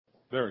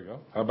There we go.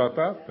 How about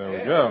that? There we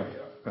go.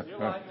 You're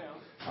live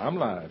now. I'm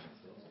live.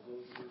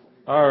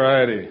 All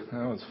righty.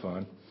 That was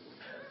fun.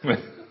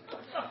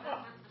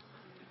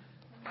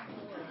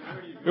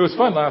 It was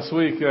fun last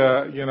week.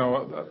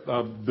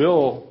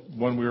 Bill,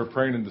 when we were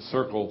praying in the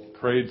circle,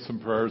 prayed some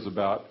prayers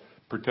about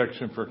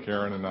protection for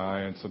Karen and I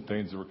and some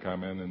things that were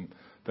coming and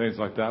things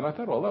like that. And I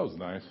thought, well, that was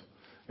nice.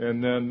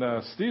 And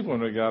then Steve, when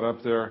we got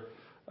up there,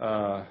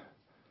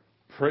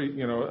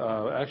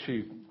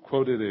 actually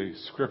quoted a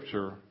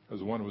scripture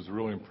as one who was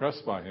really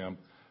impressed by him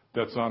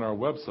that's on our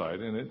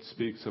website. And it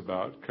speaks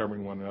about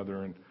covering one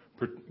another and,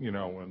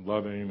 and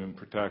loving and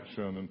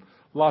protection and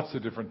lots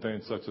of different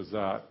things such as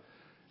that.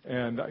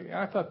 And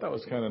I thought that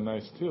was kind of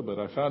nice too, but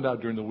I found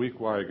out during the week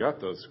why I got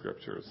those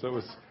scriptures. So it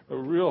was a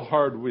real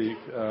hard week.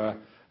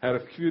 Had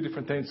a few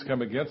different things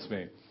come against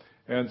me.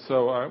 And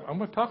so I'm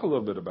going to talk a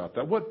little bit about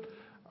that.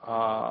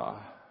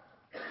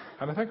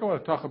 And I think I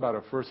want to talk about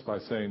it first by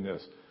saying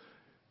this.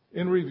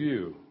 In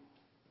review,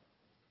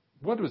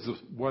 what was the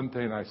one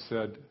thing I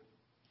said,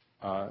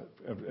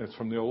 it's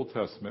from the Old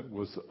Testament,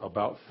 was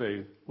about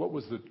faith? What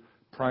was the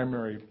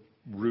primary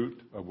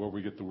root of where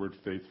we get the word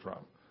faith from?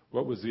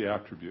 What was the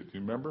attribute? Do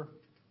you remember?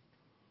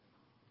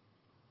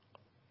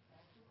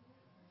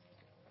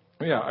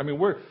 Yeah,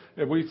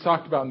 we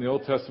talked about in the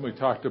Old Testament,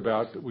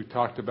 we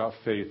talked about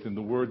faith, and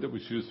the word that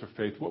was used for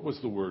faith. What was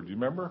the word? Do you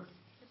remember?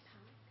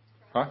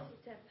 Huh?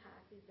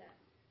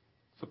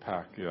 It's a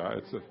pact, yeah.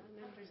 It's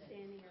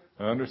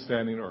an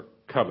understanding or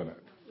covenant.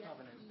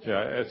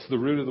 Yeah, it's the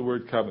root of the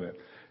word covenant.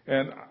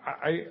 And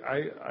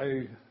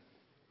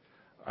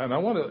I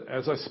want to,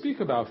 as I speak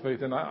about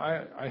faith, and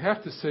I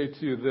have to say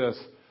to you this,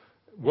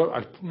 what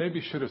I maybe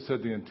should have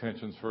said the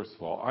intentions first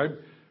of all. I'm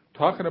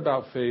talking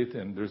about faith,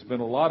 and there's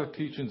been a lot of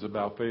teachings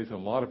about faith, and a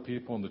lot of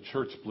people in the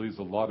church believes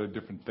a lot of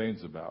different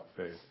things about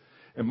faith.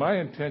 And my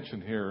intention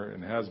here,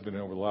 and has been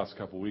over the last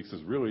couple of weeks,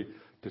 is really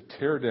to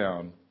tear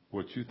down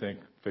what you think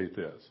faith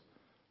is.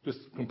 Just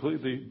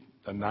completely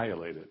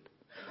annihilate it.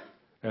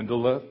 And to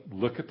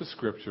look at the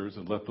scriptures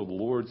and let the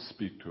Lord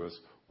speak to us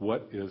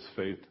what is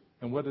faith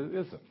and what it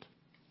isn't.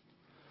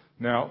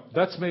 Now,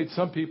 that's made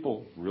some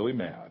people really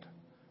mad.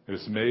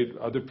 It's made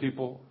other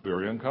people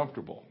very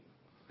uncomfortable.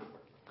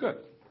 Good.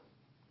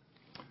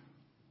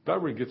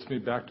 That really gets me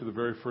back to the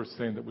very first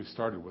thing that we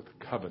started with,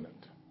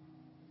 covenant.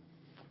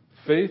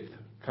 Faith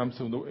comes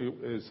from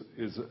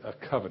is a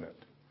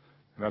covenant.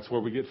 And that's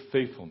where we get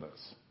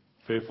faithfulness.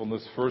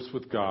 Faithfulness first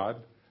with God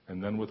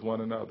and then with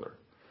one another.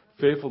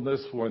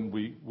 Faithfulness when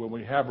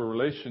we have a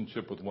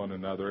relationship with one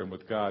another and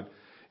with God,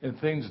 and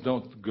things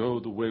don't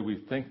go the way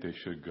we think they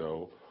should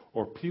go,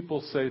 or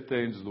people say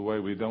things the way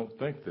we don't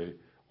think they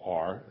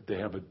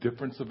have a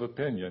difference of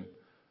opinion,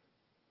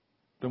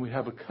 then we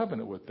have a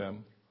covenant with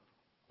them.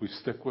 We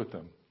stick with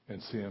them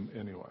and see them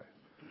anyway.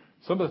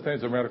 Some of the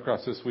things I ran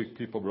across this week,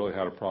 people really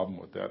had a problem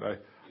with that.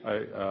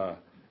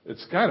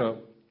 It's kind of,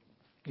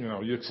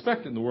 you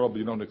expect it in the world, but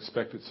you don't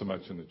expect it so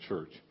much in the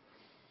church.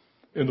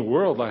 In the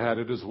world, I had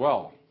it as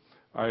well.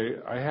 I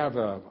have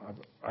a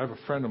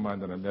friend of mine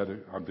that I met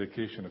on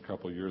vacation a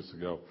couple of years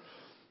ago.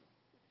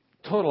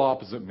 Total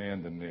opposite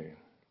man than me.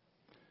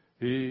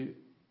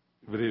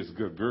 But he has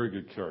good, very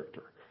good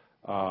character.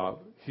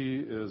 He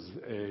is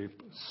a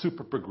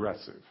super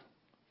progressive,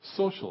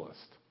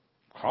 socialist,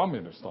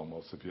 communist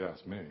almost, if you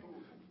ask me.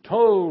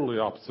 Totally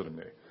opposite of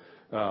me.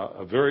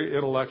 A very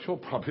intellectual,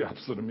 probably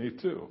opposite of me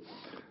too.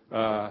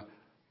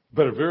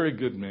 But a very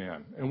good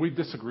man. And we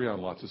disagree on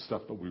lots of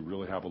stuff, but we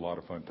really have a lot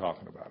of fun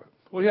talking about it.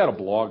 Well, he had a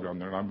blog on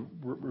there, and I'm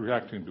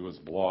reacting to his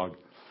blog.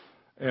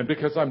 And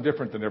because I'm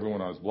different than everyone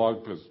on his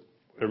blog, because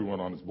everyone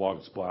on his blog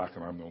is black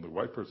and I'm the only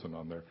white person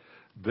on there,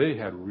 they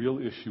had real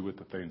issue with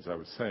the things I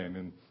was saying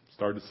and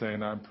started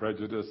saying I'm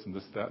prejudiced and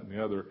this, that, and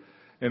the other.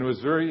 And it was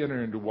very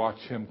interesting to watch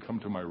him come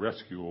to my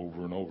rescue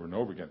over and over and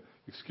over again.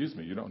 Excuse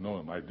me, you don't know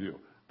him, I do.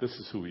 This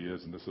is who he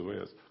is and this is who he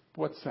is.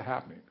 What's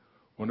happening?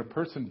 When a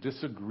person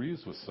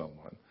disagrees with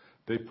someone,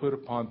 they put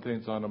upon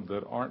things on them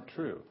that aren't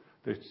true.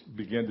 They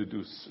begin to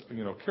do,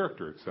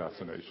 character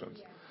assassinations.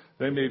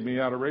 They made me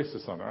out a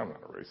racist on it. I'm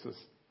not a racist.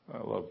 I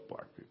love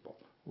black people.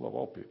 I love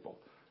all people.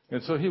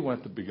 And so he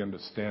went to begin to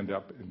stand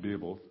up and be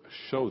able to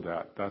show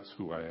that that's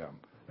who I am.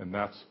 And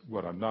that's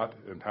what I'm not,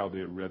 and how they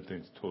had read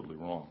things totally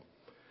wrong.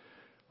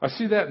 I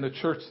see that in the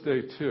church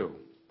today too.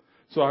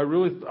 So I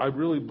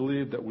really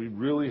believe that we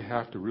really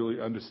have to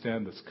really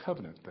understand this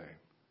covenant thing.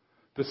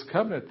 This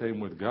covenant thing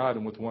with God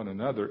and with one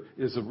another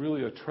is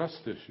really a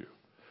trust issue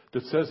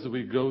that says that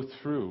we go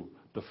through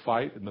the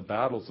fight and the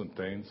battles and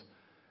things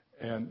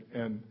and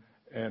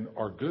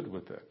are good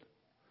with it.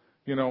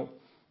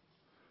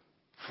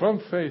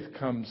 From faith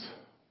comes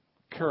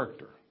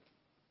character.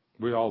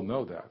 We all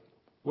know that.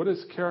 What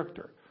is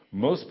character?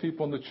 Most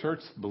people in the church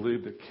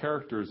believe that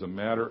character is a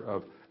matter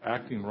of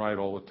acting right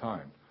all the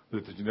time.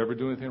 That you never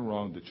do anything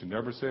wrong, that you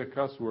never say a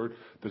cuss word,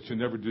 that you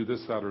never do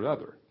this, that, or the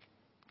other.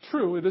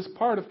 True, it is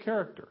part of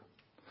character.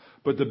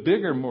 But the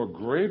bigger, more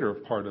greater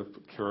part of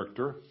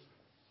character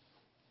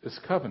is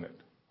covenant,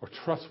 or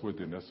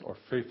trustworthiness, or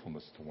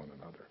faithfulness to one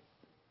another.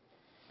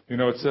 You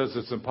know, it says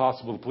it's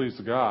impossible to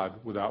please God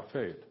without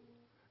faith.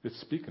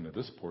 It's speaking of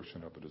this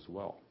portion of it as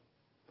well.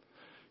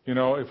 You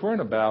know, if we're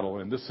in a battle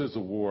and this is a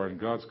war and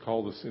God's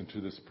called us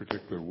into this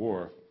particular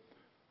war,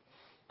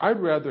 I'd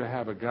rather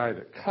have a guy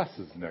that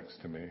cusses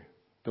next to me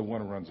than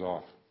one who runs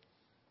off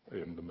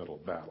in the middle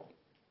of battle.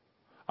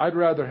 I'd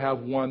rather have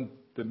one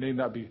that may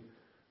not be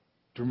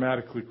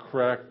dramatically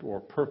correct or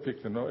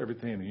perfect and know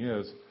everything he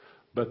is,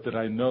 but that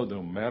I know that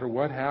no matter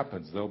what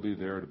happens, they'll be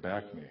there to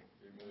back me.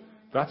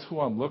 That's who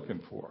I'm looking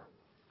for.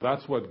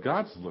 That's what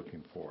God's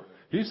looking for.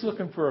 He's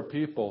looking for a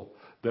people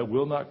that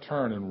will not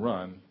turn and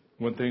run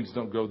when things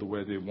don't go the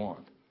way they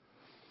want.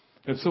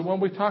 And so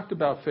when we talked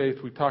about faith,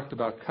 we talked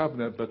about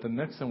covenant, but the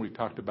next thing we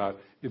talked about,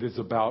 it is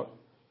about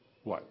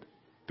what?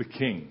 The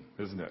king,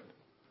 isn't it?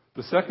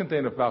 The second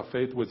thing about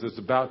faith was it's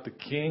about the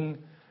king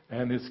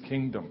and his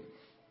kingdom.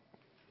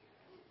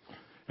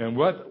 And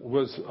what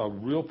was a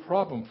real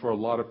problem for a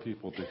lot of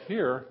people to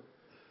hear,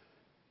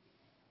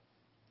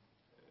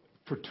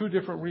 for two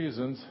different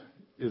reasons,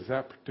 is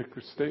that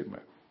particular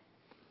statement.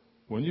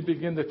 When you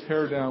begin to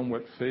tear down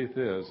what faith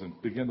is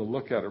and begin to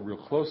look at it real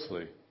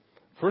closely,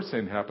 first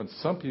thing that happens,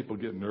 some people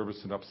get nervous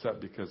and upset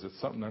because it's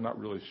something they're not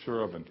really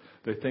sure of, and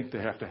they think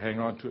they have to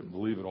hang on to it and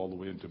believe it all the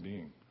way into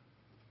being.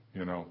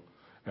 You know,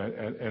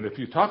 and if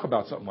you talk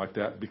about something like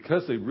that,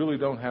 because they really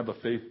don't have a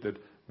faith that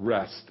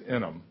rests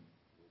in them,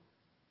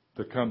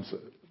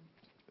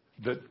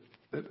 that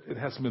it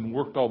hasn't been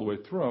worked all the way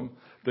through them,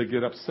 they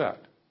get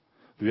upset.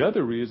 The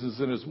other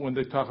reason is when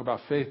they talk about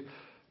faith,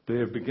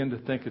 they begin to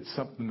think it's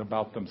something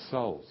about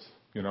themselves.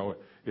 You know,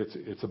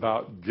 it's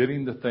about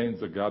getting the things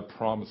that God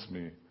promised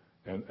me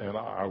and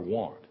I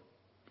want.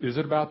 Is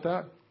it about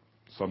that?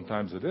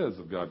 Sometimes it is,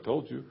 if God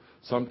told you.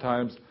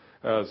 Sometimes,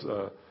 as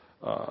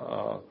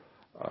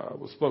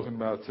was spoken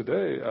about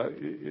today,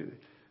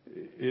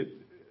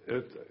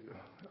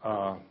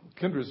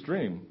 Kendra's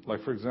dream,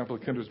 like for example,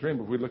 Kendra's dream,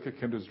 if we look at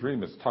Kendra's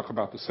dream, it's talk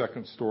about the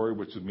second story,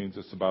 which means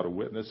it's about a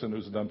witness, and it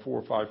was done 4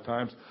 or 5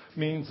 times,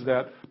 means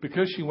that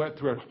because she went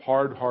through a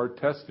hard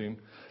testing,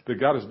 that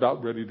God is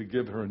about ready to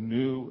give her a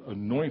new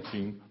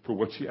anointing for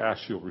what she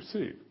asked she'll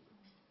receive.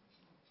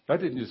 That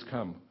didn't just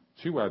come.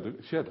 She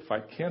had to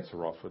fight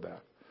cancer off of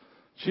that.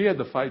 She had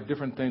to fight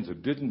different things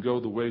that didn't go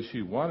the way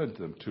she wanted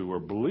them to or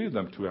believed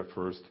them to at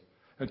first,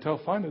 until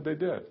finally they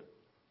did.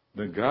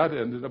 Then God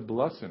ended up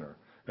blessing her.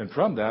 And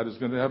from that is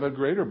going to have a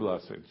greater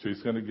blessing.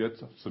 She's going to get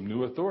some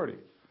new authority.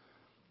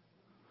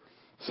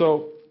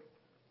 So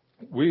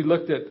we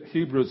looked at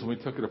Hebrews and we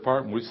took it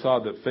apart and we saw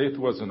that faith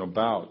wasn't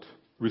about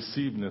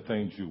receiving the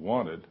things you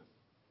wanted.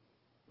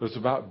 It was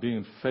about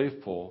being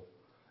faithful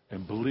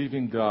and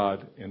believing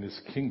God in his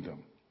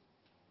kingdom.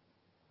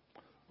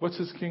 What's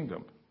his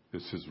kingdom?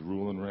 It's his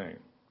rule and reign.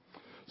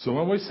 So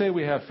when we say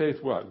we have faith,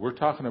 what? We're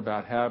talking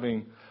about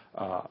having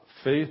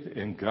faith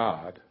in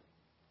God,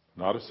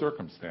 not of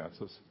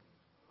circumstances.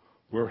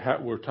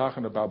 We're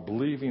talking about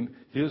believing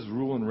his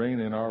rule and reign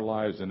in our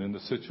lives and in the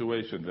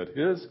situation, that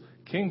his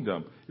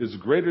kingdom is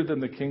greater than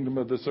the kingdom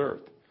of this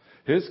earth.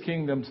 His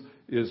kingdom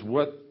is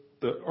what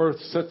the earth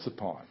sits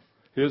upon,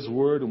 his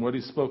word and what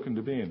he's spoken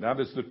to be. And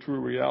that is the true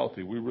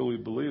reality. We really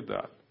believe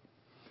that.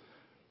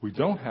 We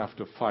don't have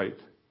to fight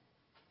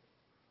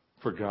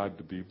for God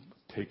to be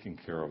taking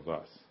care of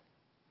us.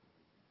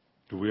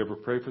 Do we ever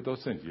pray for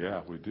those things?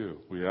 Yeah, we do.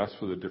 We ask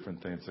for the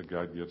different things that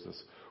God gives us.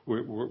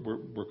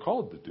 We're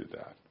called to do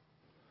that.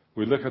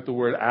 We look at the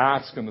word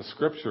ask in the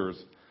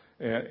scriptures,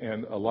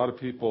 and a lot of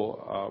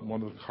people,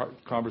 one of the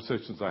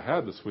conversations I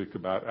had this week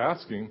about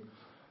asking,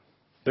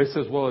 they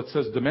says, well, it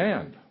says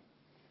demand.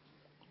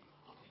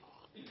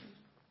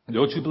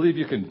 Don't you believe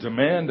you can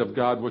demand of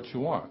God what you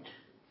want?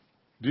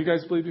 Do you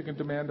guys believe you can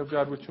demand of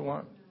God what you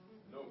want?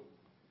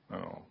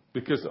 No.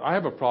 Because I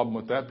have a problem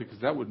with that, because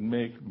that would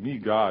make me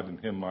God and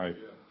him my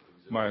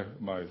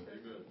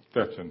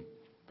fetch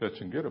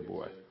and get a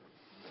boy.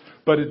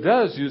 But it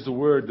does use a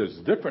word that's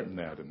different than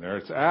that in there.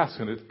 It's ask,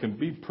 and it can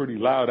be pretty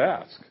loud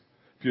ask.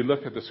 If you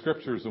look at the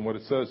scriptures and what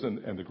it says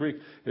in the Greek,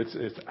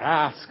 it's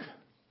ask,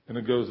 and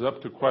it goes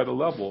up to quite a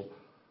level,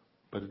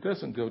 but it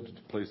doesn't go to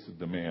the place of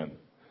demand.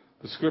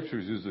 The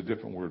scriptures use a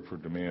different word for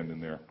demand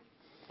in there,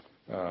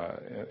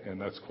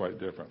 and that's quite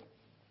different.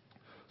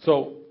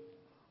 So,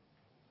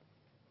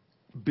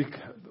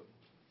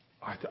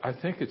 I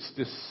think it's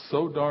just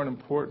so darn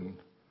important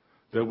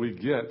that we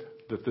get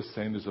that this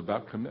thing is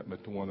about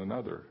commitment to one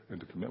another and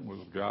to commitment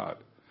with God.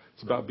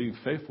 It's about being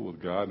faithful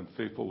with God and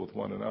faithful with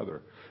one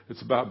another.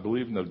 It's about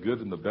believing the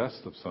good and the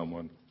best of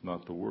someone,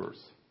 not the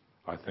worst.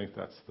 I think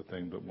that's the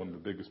thing that one of the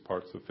biggest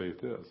parts of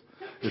faith is.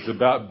 It's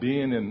about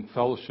being in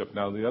fellowship.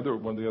 Now, I can't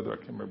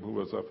remember who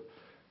was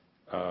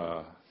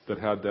up, that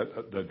had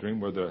that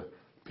dream where the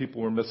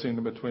people were missing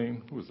in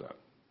between. Who was that?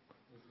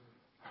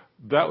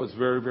 That was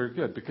very, very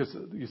good, because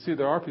you see,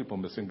 there are people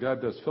missing.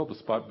 God does fill the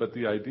spot, but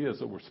the idea is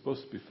that we're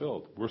supposed to be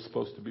filled. We're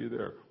supposed to be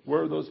there.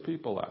 Where are those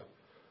people at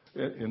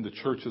in the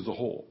church as a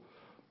whole?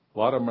 A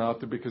lot of them are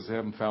out there because they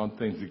haven't found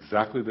things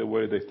exactly the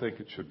way they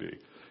think it should be.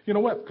 You know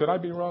what? Could I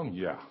be wrong?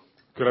 Yeah.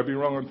 Could I be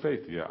wrong on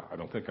faith? Yeah. I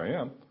don't think I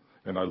am.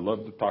 And I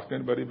love to talk to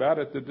anybody about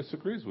it that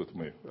disagrees with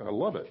me. I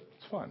love it.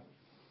 It's fun.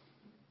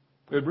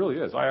 It really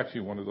is. I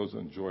actually one of those that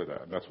enjoy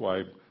that. That's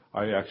why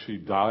I actually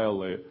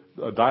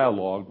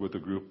dialogue with a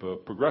group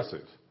of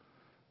progressives.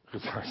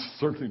 Because I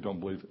certainly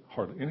don't believe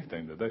hardly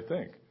anything that they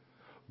think.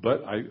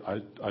 But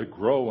I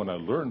grow and I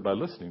learn by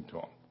listening to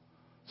them.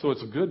 So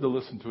it's good to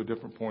listen to a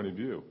different point of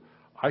view.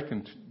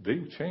 They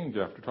change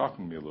after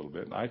talking to me a little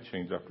bit, and I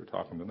change after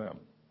talking to them.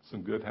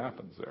 Some good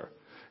happens there.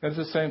 And it's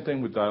the same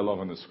thing with dialogue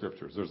on the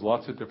scriptures. There's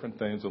lots of different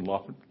things and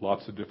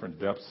lots of different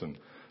depths and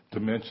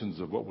dimensions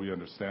of what we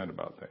understand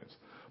about things.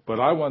 But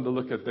I wanted to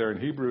look at there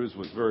in Hebrews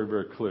was very,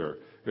 very clear.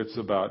 It's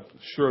about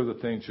sure the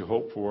things you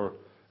hope for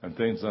and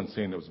things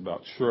unseen. It was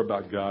about sure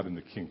about God and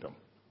the kingdom.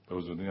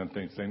 Those are the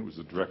unseen things. It was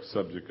a direct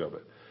subject of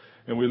it.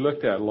 And we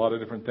looked at a lot of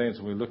different things,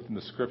 and we looked in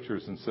the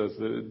scriptures and says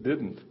that it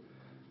didn't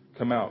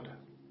come out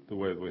the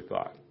way that we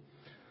thought.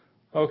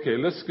 Okay,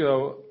 let's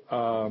go.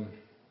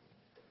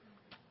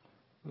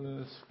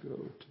 Let's go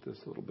to this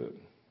a little bit.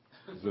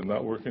 Is it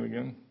not working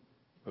again?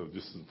 Oh,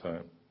 just in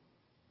time.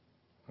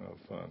 Oh,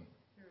 fun.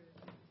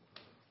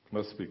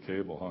 Must be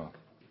cable, huh?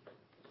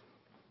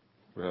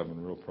 We're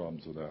having real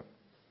problems with that.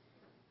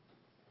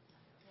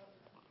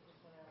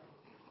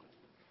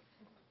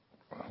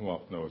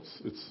 Well, no,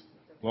 it's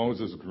as long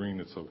as it's green,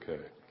 it's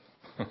okay.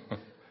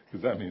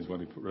 Because that means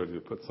when you're ready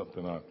to put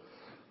something on.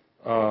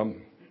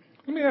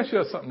 Let me ask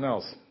you something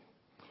else.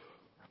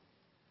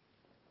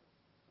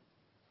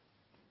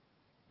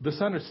 This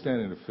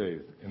understanding of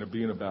faith and it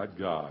being about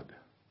God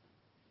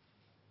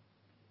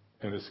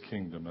and His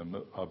kingdom and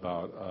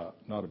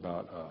not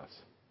about us.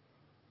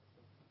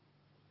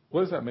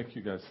 What does that make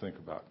you guys think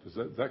about? Does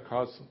that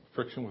cause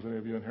friction with any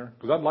of you in here?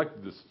 Because I'd like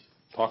to just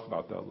talk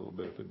about that a little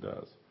bit if it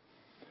does.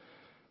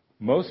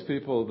 Most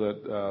people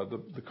that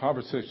the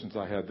conversations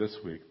I had this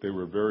week, they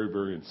were very,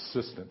 very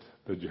insistent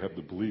that you have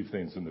to believe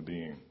things in the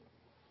being.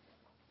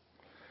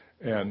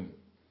 And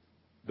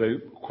they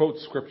quote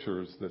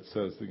scriptures that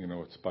says that,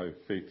 it's by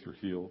faith you're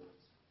healed.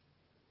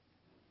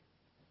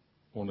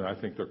 Only I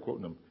think they're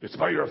quoting them, it's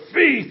by your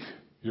faith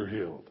you're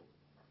healed,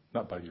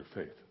 not by your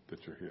faith that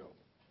you're healed.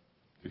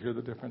 You hear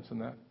the difference in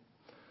that?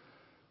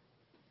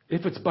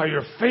 If it's by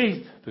your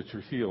faith that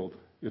you're healed,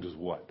 it is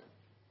what?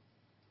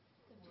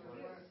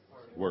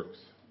 Works.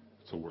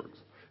 It's a works.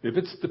 If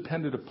it's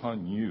dependent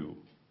upon you,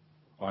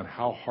 on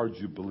how hard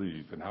you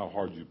believe and how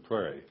hard you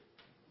pray,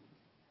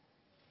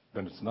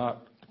 then it's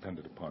not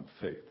dependent upon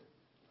faith.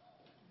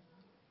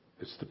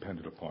 It's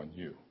dependent upon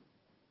you.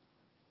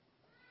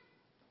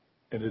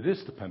 And it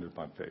is dependent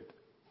upon faith.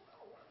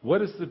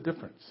 What is the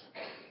difference?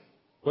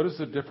 What is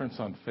the difference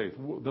on faith?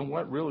 Then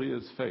what really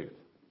is faith?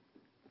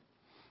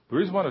 The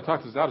reason why I want to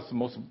talk this out is it's the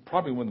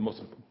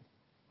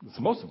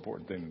most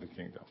important thing in the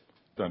kingdom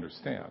to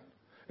understand.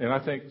 And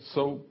I think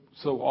so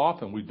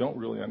often we don't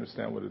really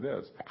understand what it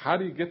is. How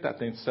do you get that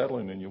thing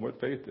settling in you, what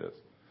faith is?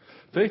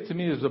 Faith to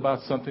me is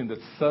about something that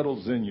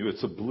settles in you.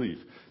 It's a belief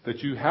that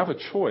you have a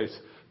choice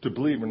to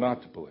believe or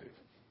not to believe.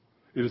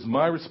 It is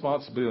my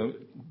responsibility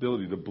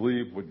to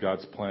believe what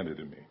God's planted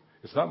in me.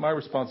 It's not my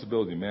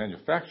responsibility to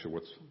manufacture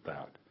what's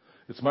that.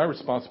 It's my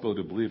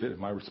responsibility to believe it and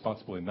my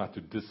responsibility not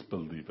to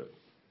disbelieve it.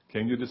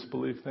 Can you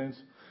disbelieve things?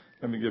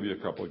 Let me give you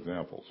a couple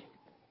examples.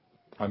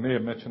 I may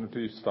have mentioned it to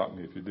you. Stop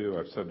me if you do.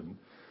 I've said to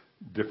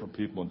different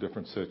people in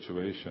different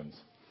situations.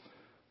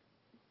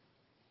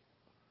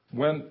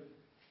 When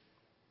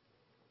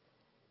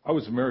I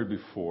was married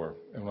before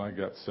and when I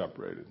got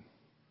separated,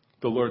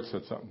 the Lord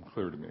said something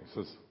clear to me. He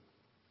says,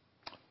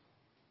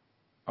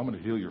 I'm going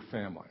to heal your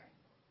family.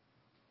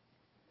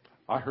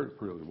 I heard it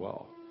really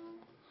well.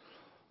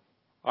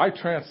 I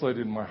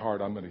translated in my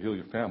heart, I'm going to heal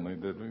your family,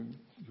 that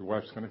your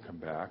wife's going to come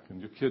back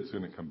and your kid's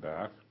going to come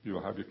back.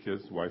 You'll have your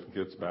kids, wife and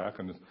kids back,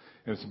 and it's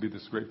going to be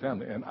this great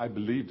family. And I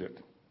believed it.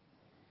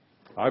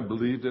 I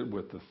believed it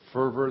with the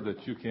fervor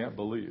that you can't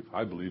believe.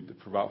 I believed it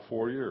for about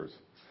 4 years.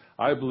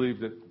 I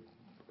believed it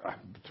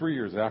 3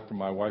 years after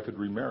my wife had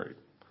remarried.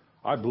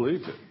 I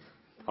believed it.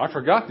 I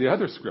forgot the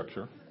other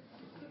scripture.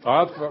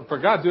 I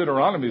forgot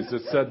Deuteronomy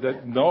that said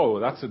that, no,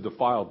 that's a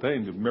defiled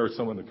thing to marry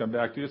someone to come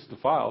back to you. It's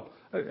defiled.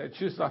 I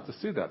choose not to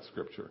see that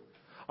scripture.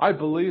 I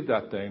believed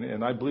that thing,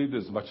 and I believed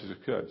it as much as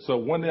it could. So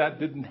when that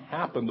didn't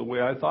happen the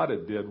way I thought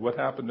it did, what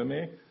happened to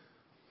me?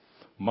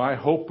 My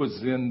hope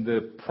was in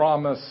the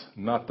promise,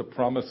 not the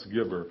promise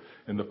giver.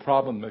 And the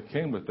problem that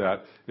came with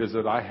that is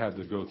that I had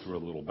to go through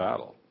a little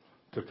battle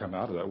to come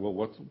out of that.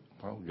 Well,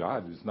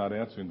 God is not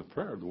answering the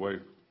prayer the way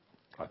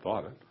I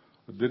thought it.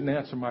 It didn't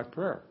answer my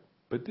prayer,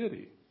 but did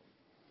He?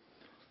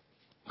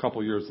 A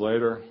couple years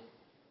later,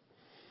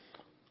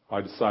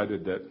 I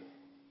decided that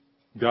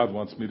God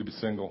wants me to be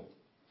single.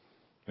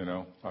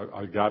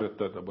 I got it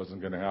that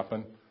wasn't going to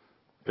happen.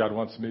 God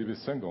wants me to be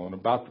single. And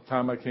about the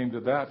time I came to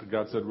that,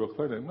 God said real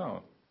clearly,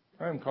 no,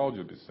 I haven't called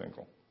you to be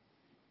single.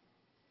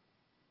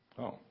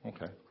 Oh,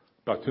 okay.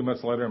 About 2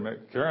 months later, I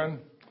met Karen.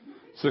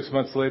 6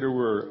 months later,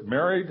 we're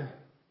married.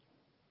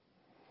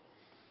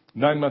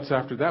 9 months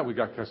after that, we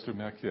got custody of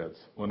my kids.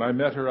 When I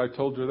met her, I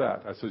told her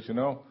that. I said,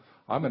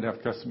 I'm going to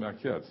have custody of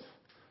my kids.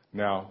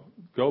 Now,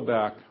 go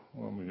back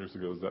how many years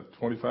ago was that?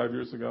 25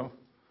 years ago?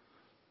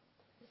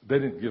 They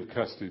didn't give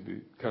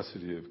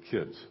custody of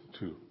kids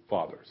to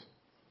fathers.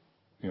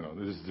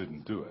 They just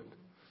didn't do it.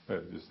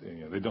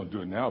 They don't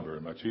do it now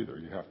very much either.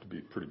 You have to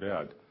be pretty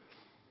bad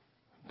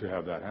to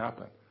have that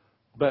happen.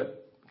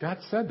 But God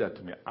said that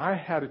to me. I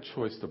had a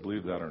choice to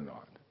believe that or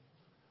not.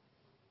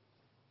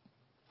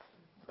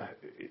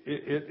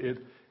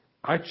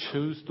 I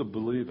chose to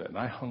believe it, and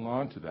I hung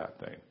on to that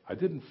thing. I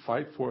didn't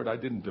fight for it. I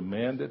didn't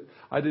demand it.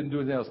 I didn't do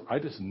anything else. I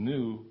just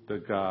knew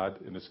that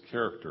God, in His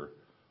character,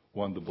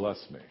 wanted to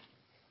bless me.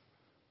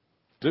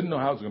 Didn't know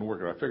how it was going to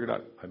work out. I figured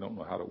out I don't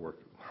know how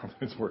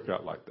things work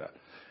out like that.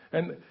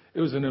 And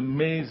it was an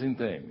amazing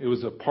thing. It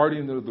was a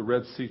parting of the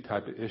Red Sea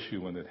type of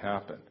issue when it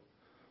happened.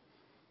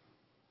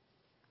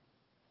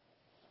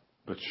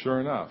 But sure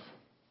enough,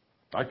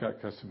 I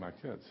got custody of my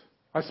kids.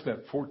 I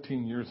spent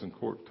 14 years in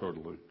court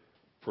totally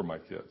for my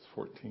kids,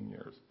 14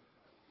 years.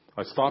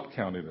 I stopped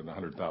counting at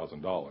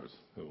 $100,000.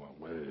 It went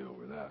way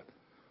over that.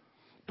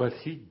 But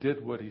He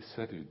did what He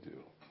said He'd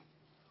do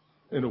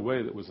in a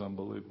way that was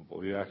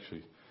unbelievable. He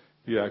actually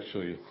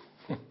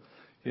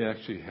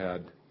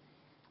had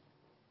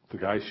the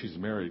guy she's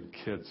married,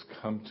 kids,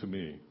 come to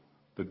me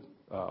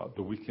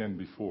the weekend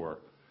before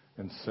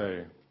and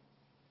say,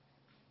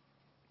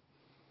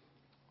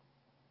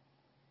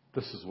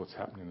 this is what's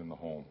happening in the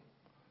home.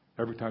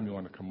 Every time you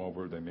want to come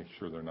over, they make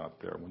sure they're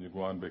not there. When you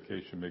go on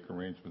vacation, make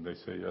arrangements, they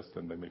say yes,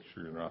 then they make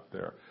sure you're not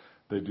there.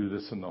 They do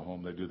this in the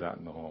home, they do that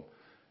in the home.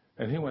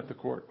 And he went to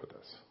court with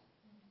us,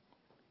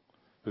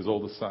 his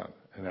oldest son,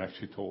 and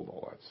actually told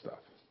all that stuff.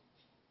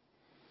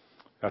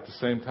 At the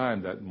same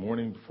time, that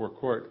morning before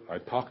court,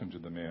 I'm talking to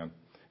the man,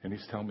 and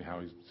he's telling me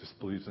how he just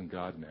believes in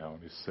God now,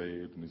 and he's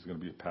saved, and he's going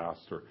to be a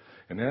pastor.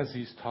 And as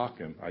he's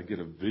talking, I get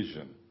a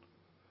vision,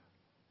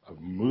 a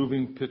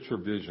moving picture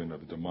vision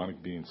of a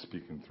demonic being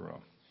speaking through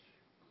him.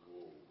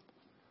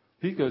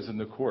 He goes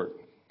into court.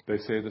 They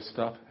say this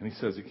stuff, and he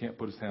says he can't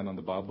put his hand on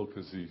the Bible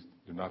because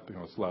you're not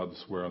allowed to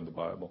swear on the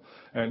Bible.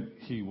 And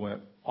he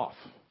went off.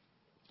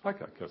 I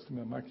got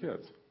custody of my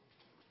kids.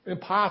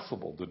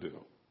 Impossible to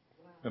do.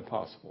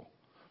 Impossible.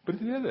 But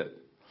he did it.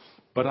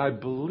 But I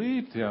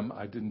believed him.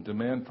 I didn't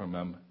demand from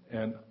him.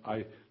 And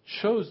I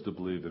chose to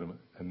believe in him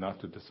and not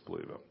to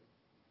disbelieve him.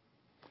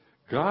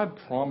 God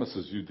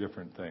promises you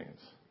different things.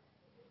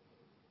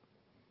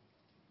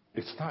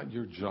 It's not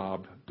your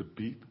job to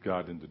beat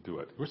God into do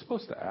it. We're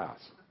supposed to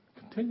ask.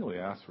 Continually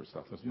ask for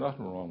stuff. There's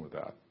nothing wrong with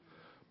that.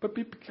 But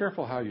be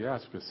careful how you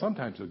ask, because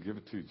sometimes He'll give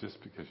it to you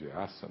just because you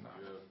ask enough.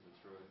 Yeah,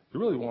 that's right. You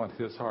really want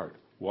His heart.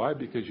 Why?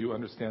 Because you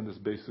understand this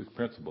basic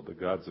principle, that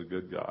God's a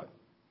good God,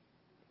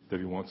 that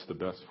He wants the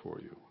best for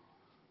you.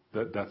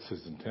 That's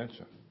His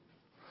intention.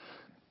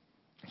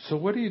 So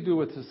what do you do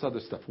with this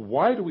other stuff?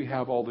 Why do we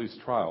have all these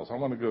trials? I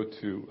want to go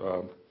to,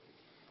 let's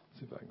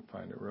see if I can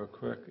find it real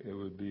quick. It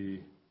would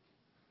be,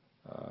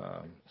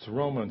 it's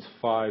Romans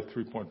 5,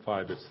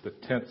 3.5. It's the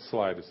 10th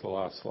slide. It's the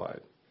last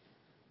slide.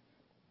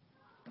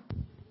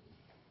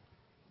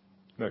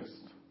 Next.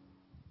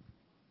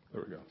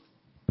 There we go.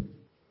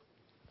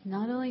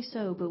 Not only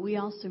so, but we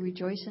also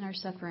rejoice in our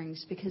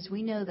sufferings, because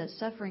we know that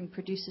suffering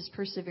produces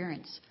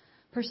perseverance.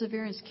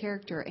 Perseverance,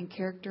 character, and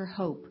character,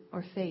 hope,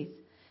 or faith.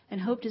 And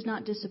hope does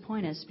not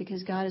disappoint us,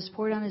 because God has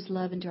poured out His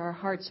love into our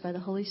hearts by the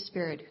Holy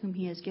Spirit, whom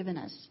He has given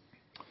us.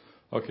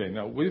 Okay,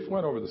 now we've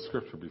went over the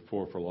scripture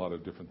before for a lot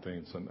of different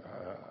things, and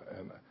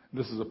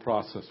this is a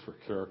process for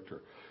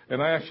character.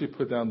 And I actually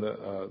put down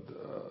the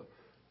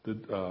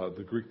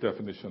Greek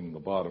definition on the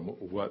bottom,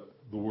 what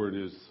the word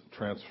is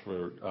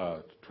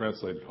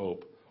translated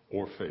hope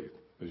or faith.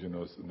 As you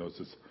notice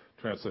it's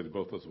translated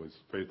both those ways,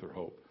 faith or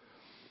hope.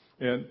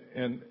 And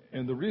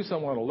the reason I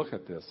want to look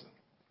at this,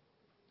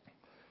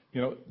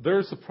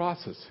 there's a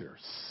process here,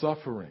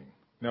 suffering.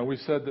 Now, we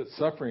said that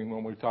suffering,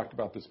 when we talked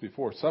about this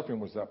before, suffering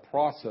was that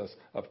process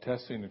of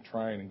testing and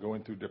trying and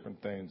going through different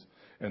things,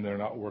 and they're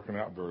not working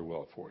out very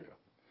well for you.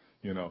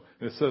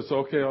 It says,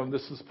 okay,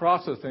 this is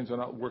process, things are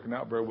not working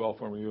out very well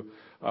for you.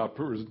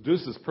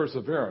 Produces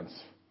perseverance,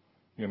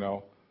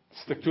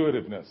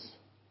 stick-to-itiveness.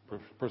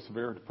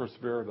 Persevere,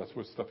 that's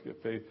where stuff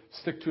get faith.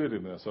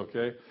 Stick-to-itiveness,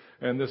 okay?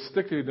 And this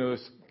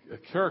stick-to-itiveness,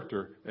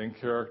 character, and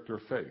character,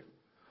 faith.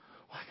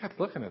 Well, I got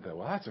looking at that.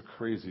 Well, that's a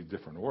crazy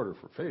different order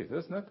for faith,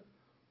 isn't it?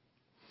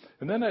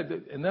 And then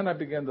I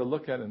began to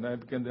look at it, and I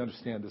began to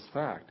understand this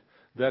fact,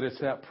 that it's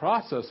that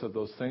process of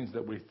those things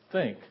that we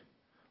think,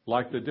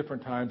 like the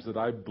different times that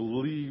I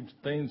believed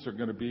things are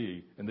going to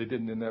be, and they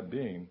didn't end up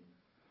being,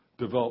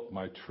 develop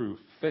my true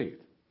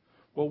faith.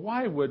 Well,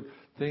 why would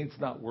things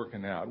not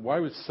working out? Why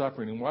would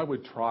suffering and why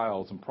would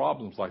trials and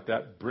problems like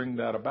that bring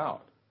that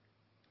about?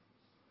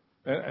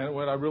 And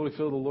what I really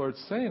feel the Lord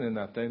saying in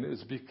that thing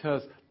is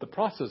because the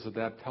process of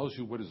that tells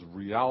you what is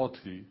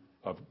reality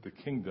of the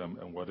kingdom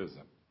and what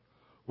isn't.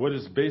 What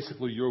is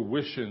basically your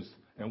wishes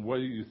and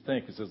what you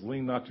think. It says,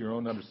 lean not to your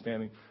own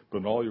understanding, but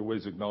in all your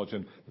ways acknowledge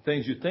Him. The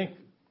things you think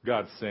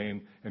God's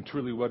saying and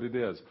truly what it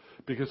is.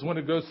 Because when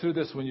it goes through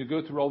this, when you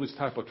go through all these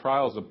type of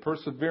trials and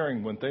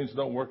persevering when things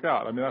don't work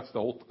out, that's the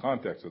whole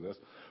context of this.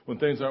 When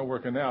things aren't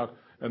working out,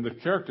 and the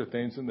character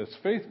things, and this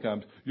faith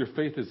comes, your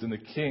faith is in the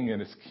King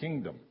and His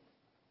kingdom.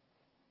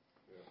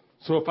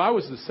 So if I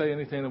was to say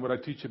anything that what I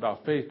teach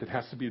about faith, it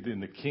has to be in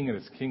the King and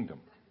His kingdom.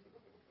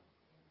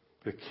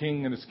 The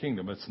King and His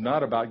kingdom. It's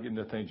not about getting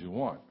the things you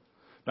want.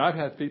 Now, I've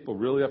had people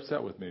really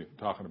upset with me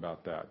talking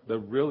about that. They're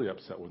really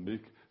upset with me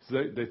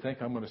because they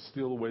think I'm going to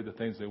steal away the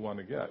things they want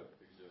to get.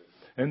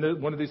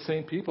 And one of these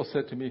same people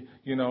said to me,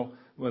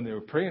 when they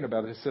were praying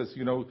about it, it says,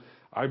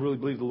 I really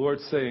believe the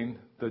Lord's saying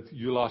that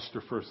you lost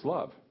your first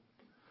love.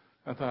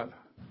 I thought,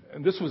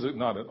 and this was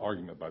not an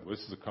argument, by the way.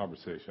 This is a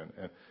conversation.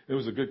 And it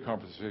was a good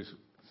conversation,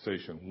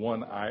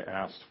 one I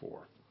asked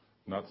for,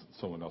 not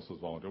someone else's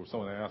volunteer. It was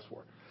someone I asked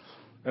for.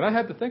 And I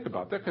had to think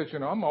about that because,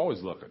 I'm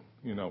always looking,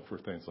 for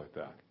things like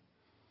that.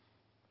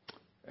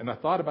 And I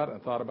thought about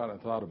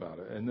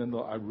it. And then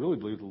I really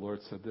believe the Lord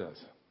said this.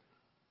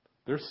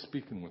 They're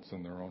speaking what's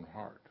in their own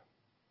heart.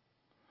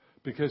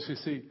 Because, you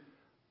see,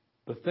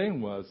 the thing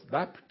was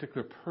that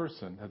particular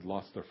person had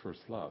lost their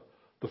first love.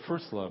 The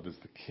first love is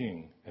the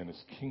King and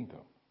His kingdom.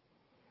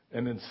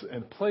 And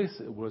in place,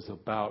 it was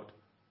about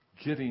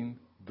getting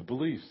the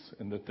beliefs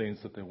and the things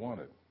that they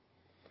wanted.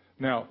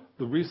 Now,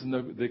 the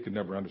reason they could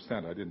never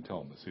understand it, I didn't tell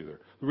them this either.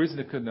 The reason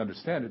they couldn't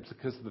understand it is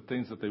because the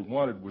things that they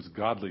wanted was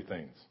godly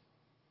things.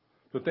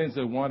 The things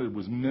they wanted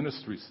was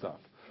ministry stuff.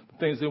 The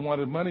things they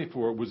wanted money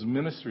for was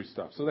ministry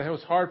stuff. So it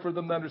was hard for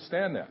them to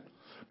understand that.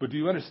 But do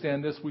you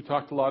understand this? We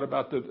talked a lot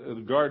about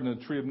the garden and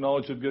the tree of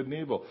knowledge of good and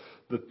evil.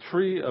 The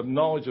tree of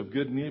knowledge of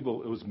good and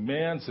evil, it was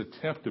man's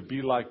attempt to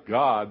be like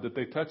God that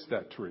they touched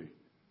that tree.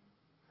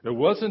 It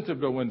wasn't to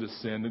go into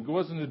sin. It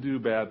wasn't to do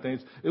bad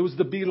things. It was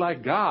to be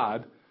like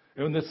God.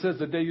 And when it says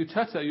the day you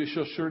touch that, you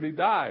shall surely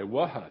die.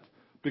 What?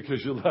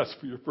 Because you left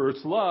for your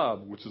first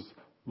love, which is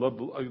love,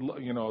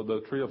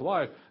 the tree of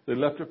life. They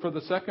left it for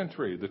the second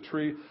tree, the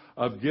tree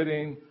of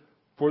getting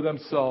for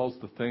themselves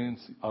the things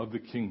of the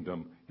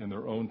kingdom in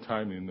their own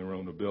timing and their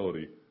own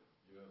ability.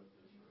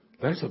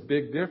 There's a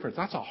big difference.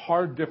 That's a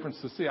hard difference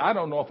to see. I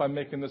don't know if I'm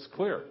making this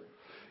clear.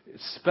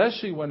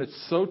 Especially when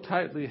it's so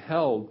tightly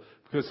held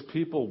because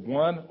people,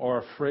 one,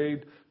 are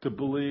afraid to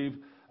believe.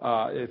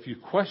 If you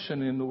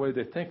question in the way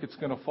they think, it's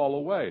going to fall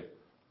away.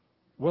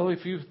 Well,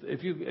 if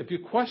you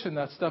question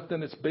that stuff,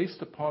 then it's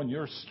based upon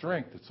your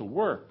strength. It's a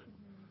work.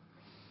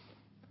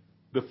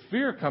 The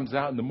fear comes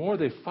out, and the more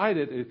they fight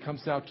it, it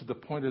comes out to the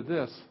point of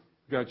this.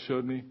 God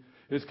showed me.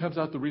 It comes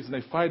out the reason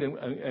they fight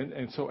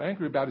and so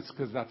angry about it is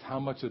because that's how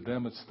much of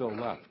them is still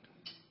left.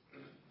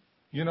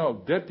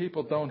 Dead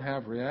people don't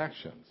have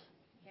reactions.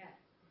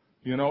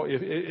 Yeah.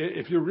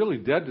 If you're really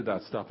dead to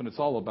that stuff and it's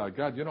all about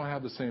God, you don't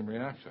have the same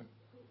reaction.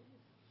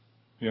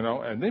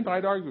 And they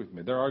might argue with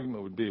me. Their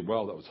argument would be,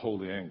 well, that was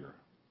holy anger.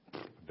 I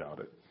doubt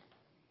it.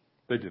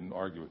 They didn't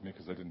argue with me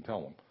because I didn't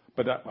tell them.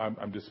 But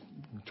I'm just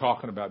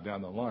talking about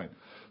down the line.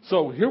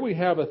 So here we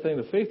have a thing.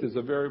 The faith is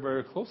a very,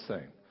 very close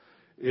thing.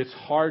 It's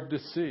hard to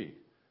see.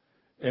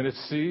 And it's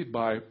seen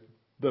by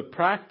the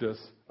practice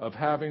of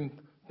having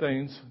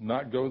things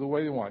not go the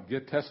way you want.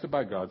 Get tested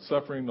by God.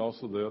 Suffering,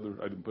 also the other,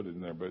 I didn't put it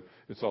in there, but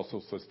it's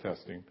also says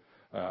testing.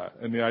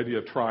 And the idea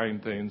of trying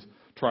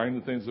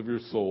the things of your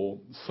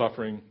soul,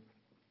 suffering.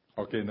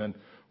 Okay, and then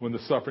when the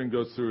suffering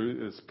goes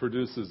through, it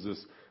produces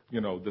this,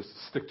 this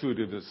stick to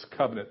it, this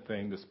covenant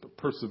thing, this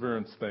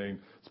perseverance thing.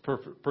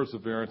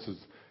 Perseverance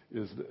is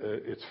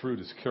its fruit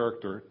is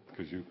character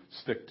because you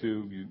stick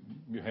to,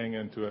 you hang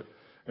into it,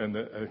 and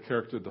the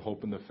character, the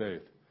hope, and the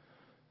faith.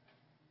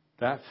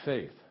 That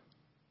faith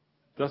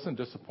doesn't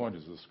disappoint,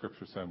 as the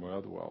Scripture said by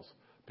other wells,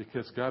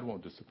 because God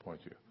won't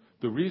disappoint you.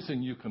 The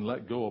reason you can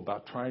let go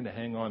about trying to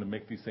hang on and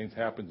make these things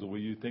happen the way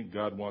you think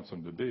God wants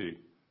them to be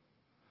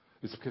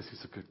is because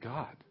He's a good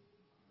God.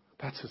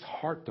 That's His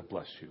heart to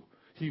bless you.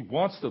 He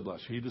wants to bless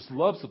you. He just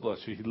loves to bless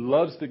you. He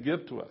loves to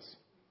give to us.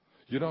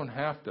 You don't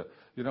have to.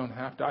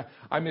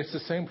 I mean, it's the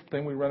same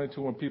thing we run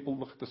into when people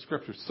look at the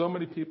Scriptures. So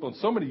many people, in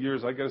so many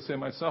years, I got to say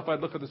myself, I'd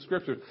look at the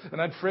Scriptures,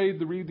 and I'm afraid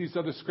to read these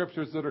other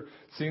Scriptures that are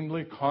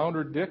seemingly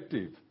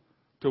contradictory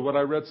to what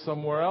I read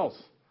somewhere else,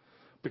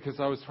 because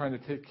I was trying to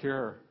take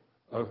care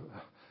of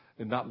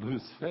and not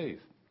lose faith.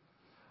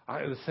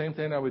 The same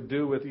thing I would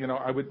do with,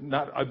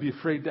 I'd be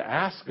afraid to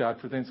ask God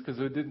for things because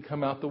if it didn't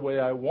come out the way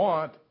I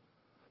want,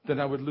 then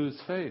I would lose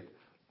faith.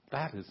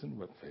 That isn't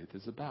what faith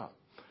is about.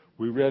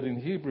 We read in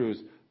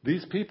Hebrews,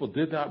 these people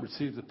did not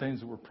receive the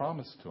things that were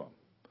promised to them.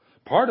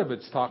 Part of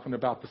it's talking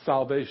about the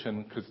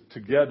salvation because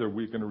together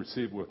we're going to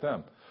receive with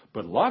them.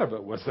 But a lot of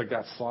it was they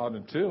got sawed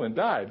in two and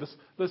died.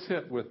 Let's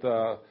hit with,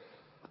 that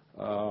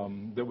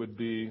would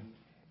be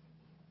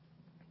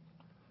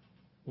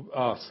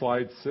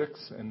slide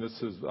 6, and this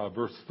is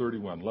verse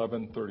 31,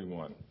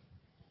 11:31.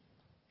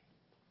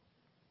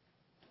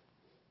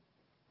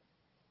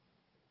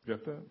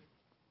 Get that?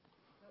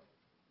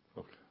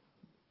 Okay.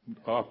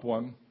 Up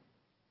one.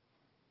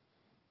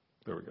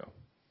 There we go.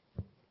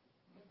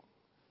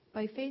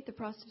 By faith, the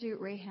prostitute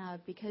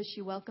Rahab, because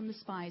she welcomed the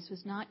spies,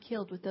 was not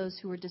killed with those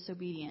who were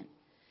disobedient.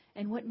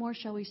 And what more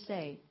shall we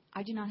say?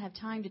 I do not have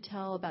time to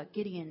tell about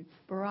Gideon,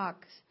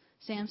 Barak,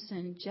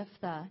 Samson,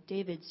 Jephthah,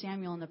 David,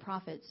 Samuel, and the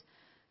prophets,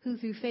 who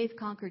through faith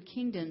conquered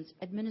kingdoms,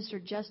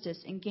 administered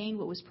justice, and gained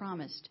what was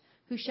promised,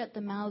 who shut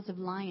the mouths of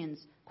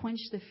lions,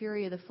 quenched the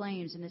fury of the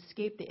flames, and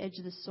escaped the edge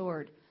of the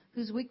sword,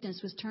 whose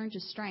weakness was turned to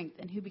strength,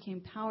 and who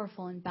became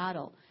powerful in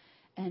battle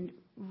and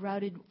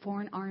routed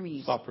foreign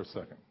armies. Stop for a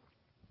second.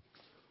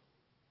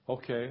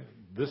 Okay,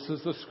 this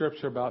is the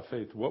scripture about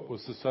faith. What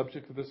was the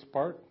subject of this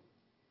part?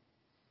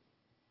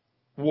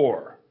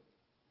 War.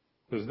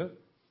 Isn't it?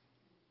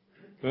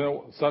 You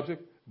know,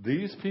 subject?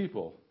 These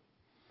people,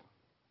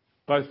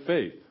 by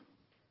faith,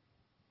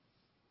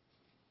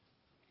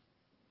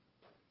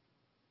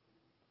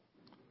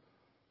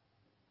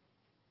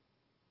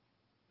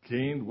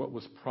 gained what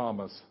was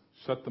promised,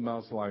 shut the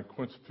mouths of lions,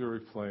 quenched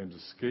fury flames,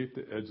 escaped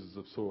the edges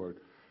of sword,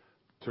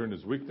 turned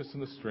his weakness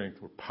into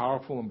strength, were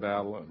powerful in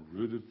battle, and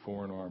routed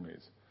foreign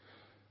armies.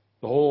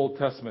 The whole Old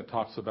Testament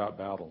talks about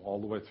battle all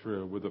the way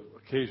through with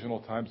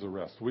occasional times of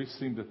rest. We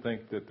seem to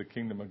think that the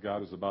kingdom of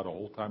God is about a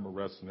whole time of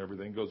rest and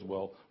everything goes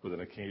well with an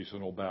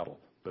occasional battle.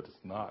 But it's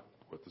not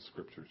what the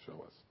scriptures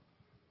show us.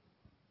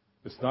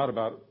 It's not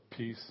about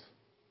peace.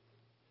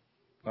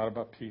 Not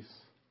about peace.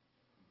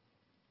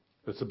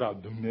 It's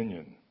about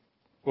dominion.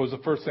 What was the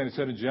first thing he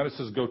said in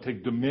Genesis? Go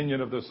take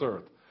dominion of this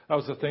earth. That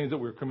was the thing that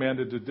we were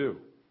commanded to do.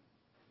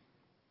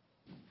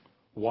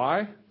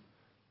 Why?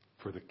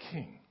 For the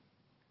king.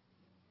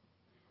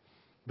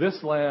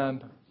 This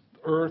land,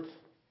 earth,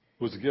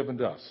 was given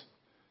to us.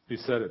 He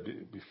said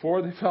it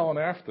before they fell and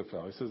after they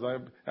fell. He says,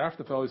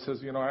 after they fell, he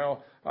says, you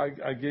know,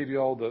 I gave you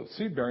all the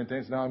seed-bearing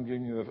things. Now I'm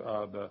giving you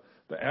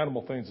the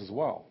animal things as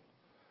well.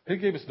 He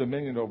gave us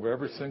dominion over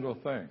every single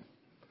thing.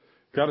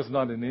 God is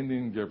not an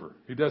Indian giver.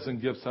 He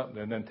doesn't give something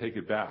and then take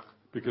it back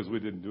because we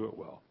didn't do it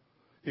well.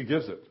 He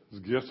gives it. His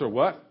gifts are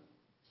what?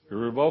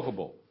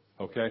 Irrevocable.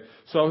 Okay?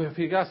 So if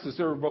he got this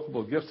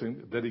irrevocable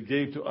gifting that he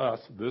gave to us,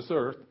 this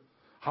earth,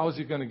 how is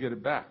he going to get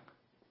it back?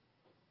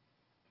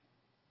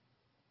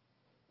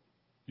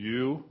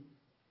 You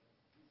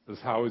is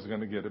how he's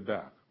going to get it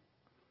back.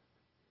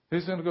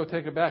 He's going to go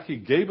take it back. He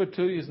gave it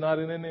to you. He's not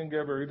an Indian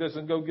giver. He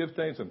doesn't go give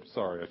things. I'm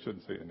sorry, I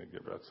shouldn't say Indian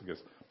giver. That's, I guess,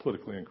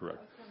 politically incorrect.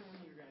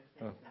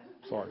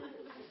 Sorry.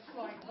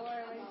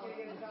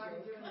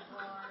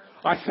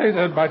 I say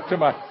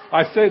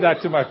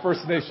that to my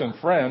First Nation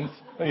friends.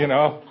 You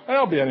know,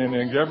 I'll be an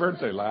Indian giver.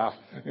 They laugh.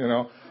 You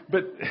know,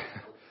 but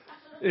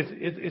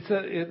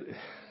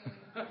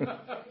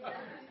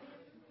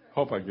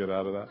hope I get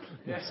out of that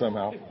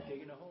somehow.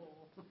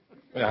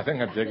 Yeah, I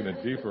think I'm digging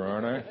it deeper,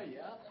 aren't I?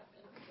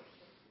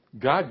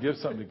 God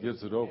gives something, He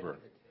gives it over.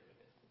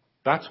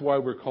 That's why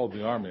we're called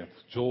the army.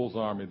 It's Joel's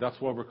army. That's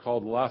why we're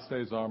called the last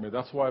days army.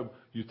 That's why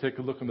you take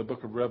a look in the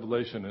book of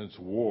Revelation and it's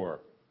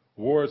war.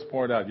 War is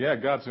poured out. Yeah,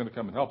 God's going to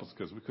come and help us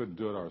because we couldn't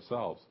do it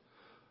ourselves.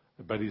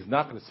 But He's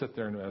not going to sit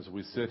there and as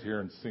we sit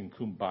here and sing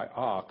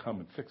Kumbaya, come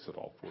and fix it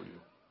all for you.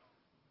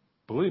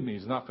 Believe me,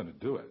 He's not going to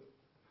do it.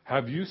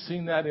 Have you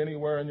seen that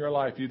anywhere in your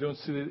life? You don't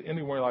see it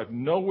anywhere in life.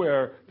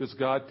 Nowhere does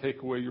God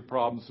take away your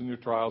problems and your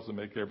trials and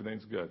make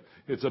everything's good.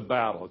 It's a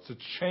battle. It's a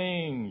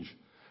change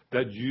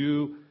that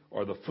you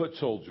are the foot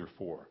soldier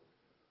for.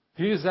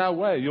 He's that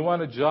way. You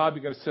want a job,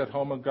 you got to sit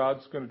home and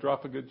God's going to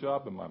drop a good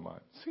job in my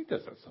mind. He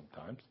does that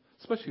sometimes.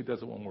 Especially He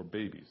does it when we're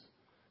babies.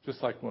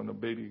 Just like when a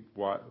baby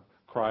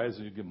cries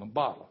and you give him a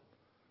bottle.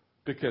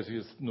 Because He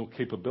has no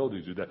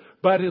capability to do that.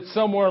 But it's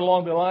somewhere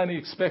along the line He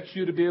expects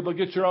you to be able to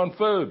get your own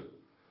food.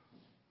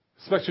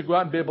 Expects you to go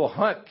out and be able to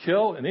hunt,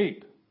 kill, and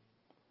eat.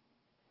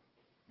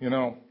 You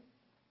know,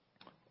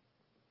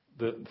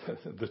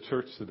 the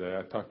church today,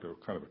 I talked to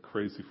kind of a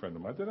crazy friend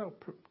of mine that I don't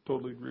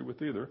totally agree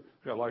with either.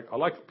 I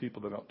like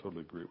people that I don't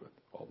totally agree with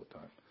all the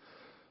time.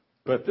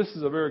 But this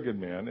is a very good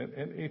man,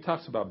 and he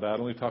talks about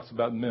battle, and he talks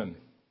about men.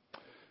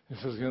 He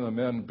says, you know, the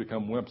men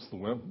become wimps. The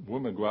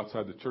women go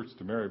outside the church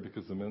to marry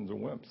because the men are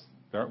wimps.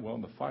 They aren't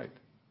willing to fight.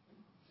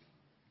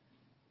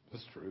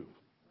 It's true.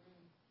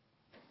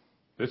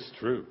 It's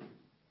true.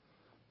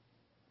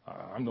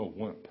 I'm no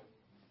wimp.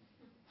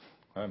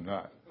 I'm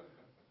not.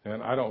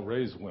 And I don't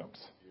raise wimps.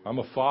 I'm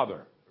a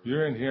father.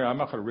 You're in here, I'm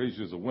not going to raise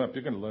you as a wimp.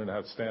 You're going to learn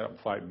how to stand up and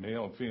fight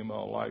male and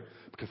female alike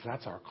because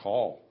that's our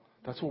call.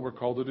 That's what we're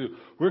called to do.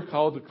 We're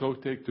called to go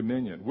take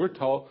dominion. We're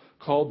called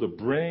to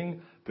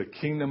bring the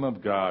kingdom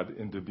of God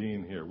into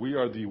being here. We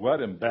are the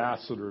what?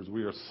 Ambassadors.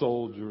 We are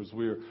soldiers.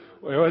 We are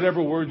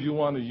whatever word you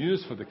want to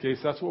use for the case.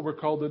 That's what we're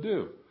called to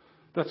do.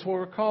 That's what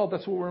we're called.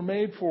 That's what we're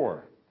made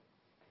for.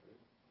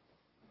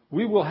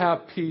 We will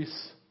have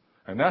peace.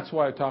 And that's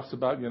why it talks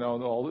about, you know,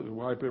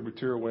 wipe every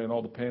tear away and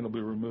all the pain will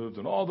be removed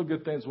and all the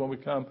good things when we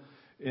come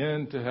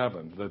into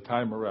heaven, the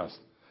time of rest.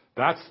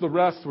 That's the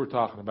rest we're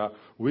talking about.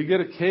 We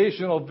get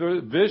occasional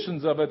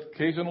visions of it,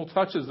 occasional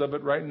touches of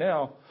it right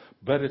now,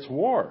 but it's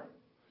war.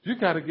 You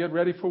got to get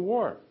ready for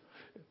war.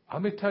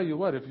 Let me tell you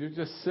what, if you're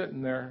just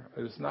sitting there,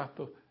 it's not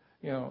going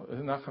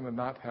to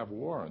not have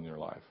war in your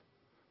life.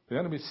 The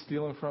enemy's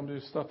stealing from you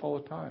stuff all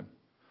the time.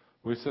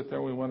 We sit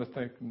there, we want to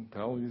think,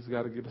 well, he's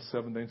got to give us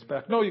 7 days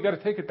back. No, you got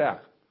to take it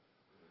back.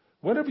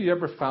 When have you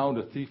ever found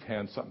a thief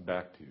hand something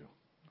back to you?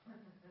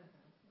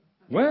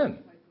 When?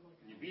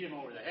 You beat him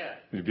over the head.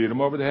 You beat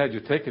him over the head, you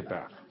take it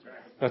back.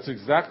 That's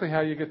exactly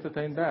how you get the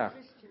thing back.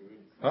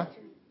 Huh?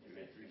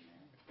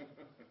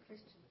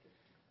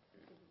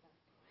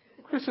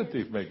 Christian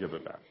thief may give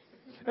it back.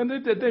 And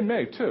they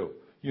may too,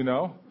 you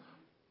know.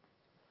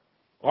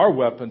 Our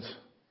weapons,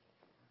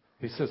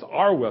 he says,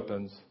 our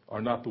weapons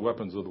are not the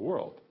weapons of the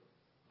world.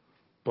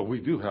 But we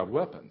do have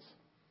weapons.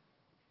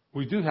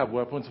 We do have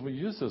weapons, and we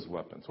use those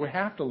weapons. We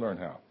have to learn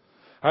how.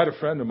 I had a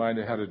friend of mine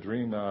that had a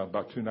dream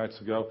about 2 nights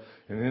ago,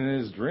 and in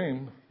his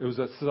dream, it was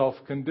a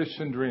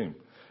self-conditioned dream.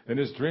 In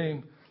his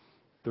dream,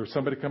 there was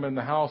somebody coming in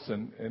the house,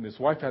 and his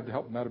wife had to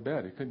help him out of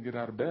bed. He couldn't get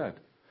out of bed.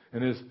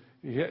 And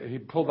he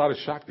pulled out a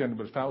shotgun,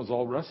 but found it was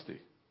all rusty.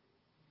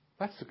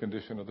 That's the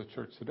condition of the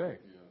church today.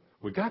 Yeah.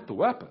 We got the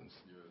weapons.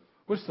 Yeah.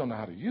 We just don't know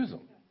how to use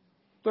them.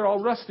 They're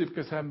all rusty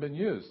because they haven't been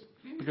used.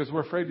 Because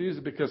we're afraid to use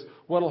it because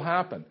what will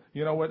happen?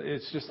 You know what?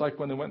 It's just like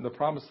when they went in the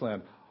promised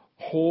land.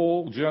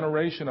 Whole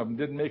generation of them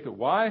didn't make it.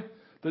 Why?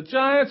 The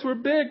giants were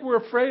big. We're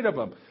afraid of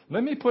them.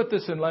 Let me put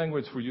this in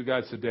language for you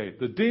guys today.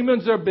 The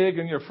demons are big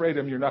and you're afraid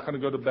of them. You're not going to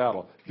go to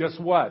battle. Guess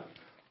what?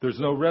 There's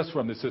no rest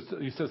for them.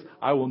 He says,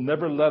 I will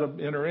never let them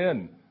enter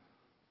in.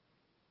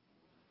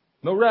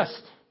 No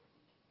rest.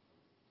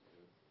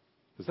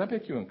 Does that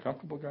make you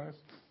uncomfortable, guys?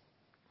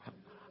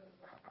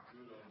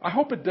 I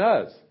hope it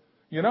does.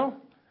 You know?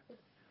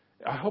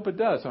 I hope it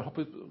does.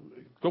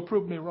 Go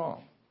prove me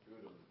wrong.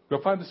 Go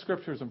find the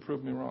scriptures and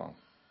prove me wrong.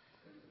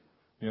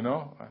 You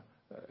know?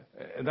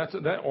 And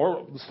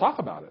or let's talk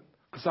about it.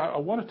 Because I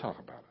want to talk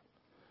about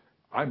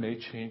it. I may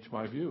change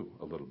my view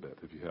a little bit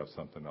if you have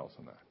something else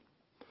in that.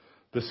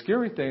 The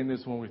scary thing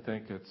is when we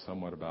think it's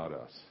somewhat about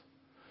us.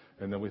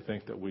 And then we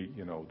think that we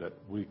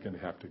can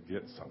have to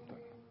get something.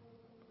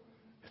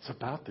 It's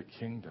about the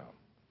kingdom.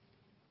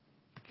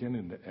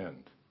 Beginning to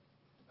end.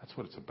 That's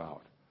what it's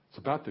about. It's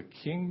about the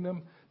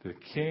kingdom, the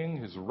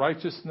king, his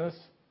righteousness,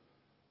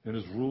 and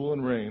his rule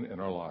and reign in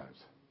our lives.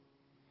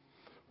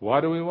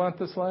 Why do we want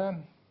this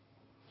land?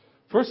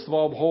 First of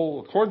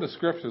all, according to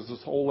scriptures,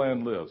 this whole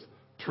land lives.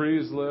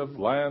 Trees live,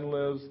 land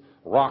lives,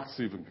 rocks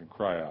even can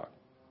cry out.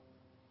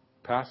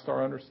 Past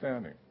our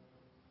understanding.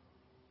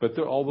 But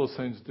all those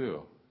things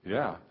do.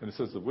 Yeah. And it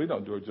says if we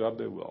don't do our job,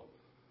 they will.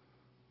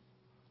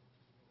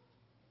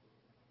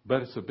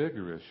 But it's a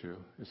bigger issue.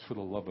 It's for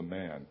the love of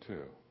man,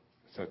 too.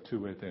 It's that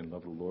two-way thing,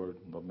 love the Lord,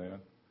 love man.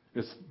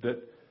 It's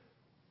that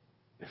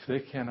if they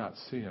cannot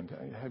see him,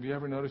 have you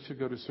ever noticed you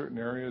go to certain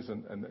areas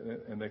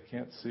and they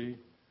can't see?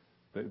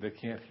 They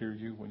can't hear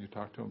you when you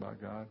talk to them about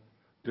God?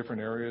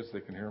 Different areas, they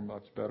can hear him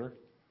much better.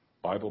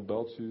 Bible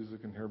belts, you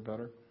can hear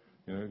better.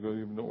 You know, you go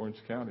even to Orange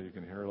County, you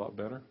can hear a lot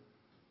better.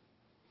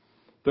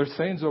 There's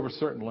things over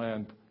certain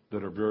land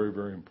that are very,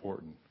 very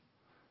important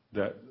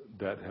that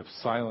have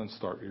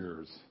silenced our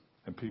ears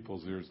and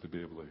people's ears to be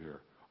able to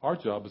hear. Our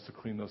job is to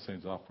clean those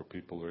things off where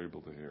people are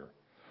able to hear.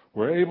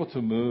 We're able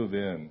to move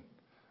in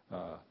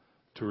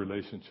to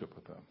relationship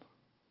with them.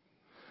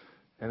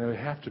 And we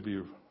have to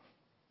be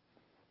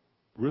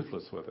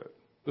ruthless with it.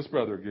 This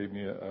brother gave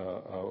me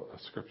a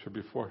scripture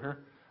before here.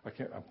 I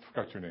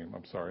forgot your name.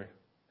 I'm sorry.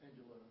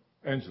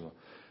 Angela.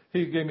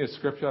 He gave me a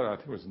scripture. I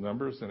think it was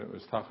Numbers, and it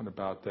was talking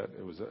about that.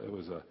 It was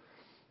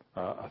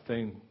a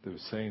thing that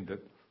was saying that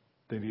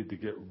they need to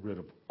get rid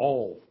of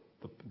all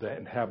the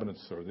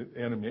inhabitants or the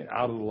enemy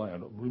out of the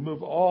land.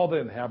 Remove all the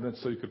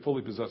inhabitants so you could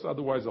fully possess.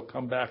 Otherwise, they'll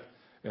come back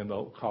and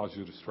they'll cause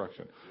you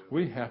destruction.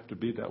 We have to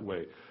be that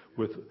way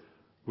with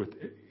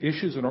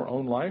issues in our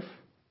own life,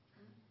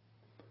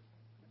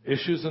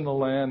 issues in the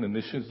land, and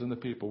issues in the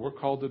people. We're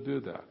called to do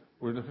that.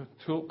 We're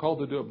called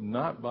to do it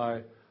not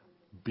by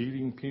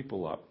beating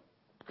people up.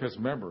 Because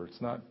remember,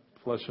 it's not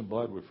flesh and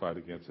blood we fight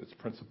against. It's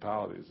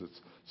principalities. It's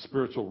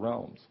spiritual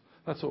realms.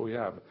 That's what we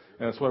have.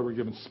 And that's why we're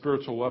given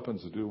spiritual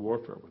weapons to do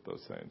warfare with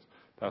those things.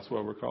 That's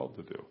what we're called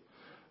to do.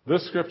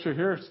 This scripture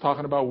here is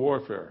talking about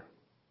warfare.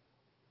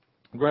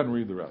 Go ahead and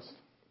read the rest.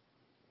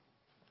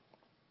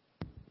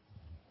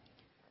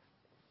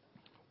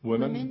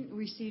 Women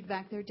received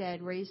back their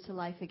dead, raised to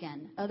life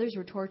again. Others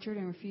were tortured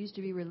and refused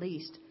to be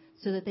released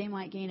so that they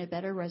might gain a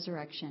better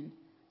resurrection.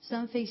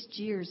 Some faced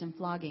jeers and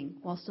flogging,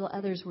 while still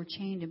others were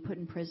chained and put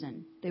in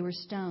prison. They were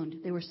stoned.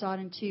 They were sawed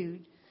in two.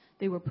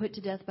 They were put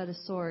to death by the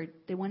sword.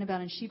 They went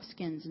about in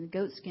sheepskins and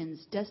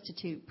goatskins,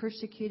 destitute,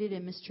 persecuted,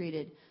 and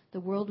mistreated. The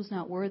world was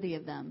not worthy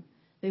of them.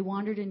 They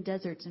wandered in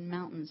deserts and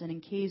mountains and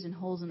in caves and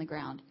holes in the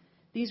ground.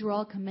 These were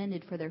all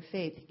commended for their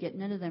faith, yet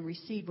none of them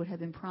received what had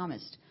been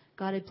promised.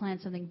 God had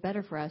planned something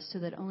better for us so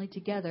that only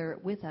together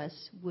with us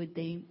would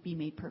they be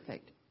made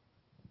perfect.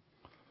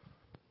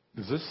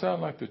 Does this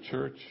sound like the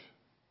church?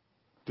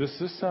 Does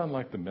this sound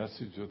like the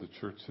message of the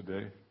church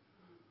today?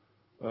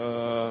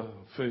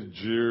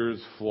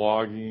 Jeers,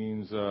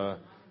 floggings,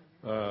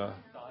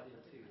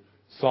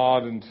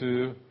 sawed in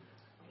two.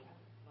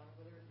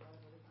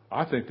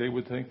 I think they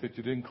would think that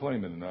you didn't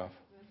claim it enough.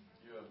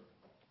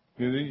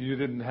 You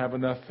didn't have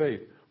enough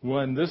faith.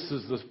 When this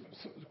is the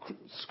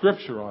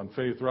scripture on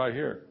faith right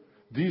here.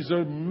 These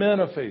are men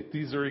of faith.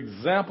 These are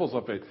examples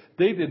of faith.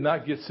 They did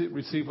not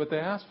receive what they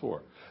asked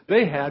for.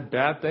 They had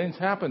bad things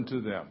happen to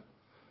them.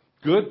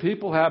 Good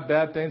people have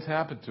bad things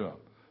happen to them.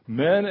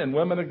 Men and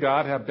women of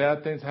God have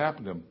bad things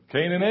happen to them.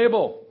 Cain and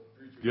Abel.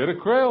 Get a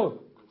clue.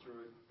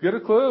 Get a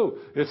clue.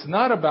 It's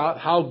not about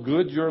how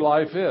good your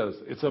life is.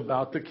 It's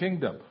about the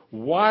kingdom.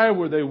 Why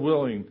were they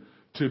willing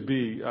to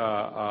be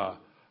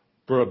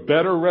for a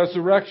better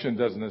resurrection,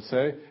 doesn't it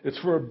say? It's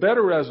for a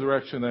better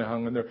resurrection they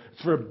hung in there.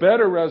 It's for a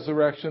better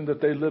resurrection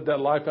that they lived that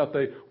life out.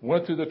 They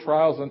went through the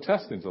trials and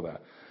testings of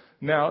that.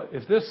 Now,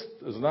 if this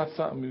is not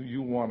something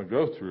you want to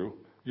go through,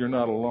 you're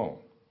not alone.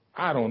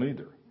 I don't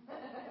either.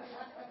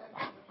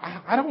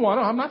 I don't want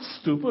to. I'm not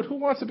stupid. Who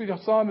wants to be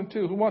sawn in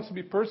two? Who wants to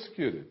be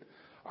persecuted?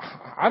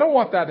 I don't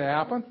want that to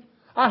happen.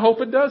 I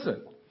hope it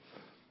doesn't.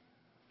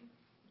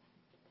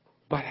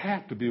 But I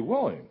have to be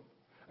willing.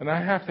 And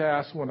I have to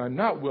ask when I'm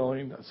not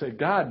willing, say,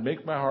 God,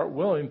 make my heart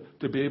willing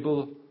to be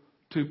able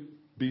to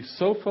be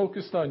so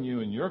focused on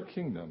you and your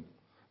kingdom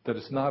that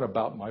it's not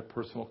about my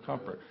personal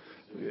comfort.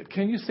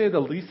 Can you say the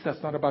least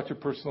that's not about your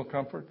personal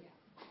comfort?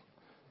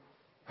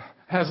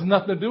 Has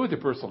nothing to do with your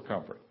personal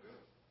comfort.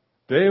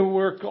 They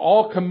were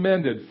all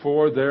commended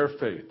for their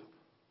faith.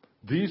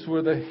 These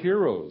were the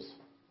heroes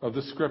of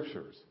the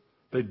Scriptures.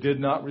 They did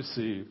not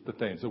receive the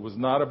things. It was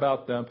not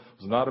about them.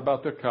 It was not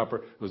about their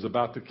comfort. It was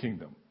about the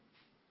kingdom.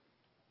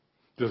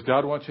 Does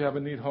God want you to have a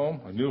neat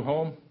home, a new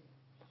home?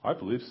 I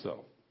believe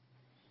so.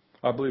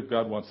 I believe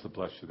God wants to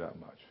bless you that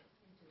much.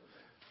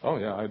 Oh,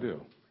 yeah, I do.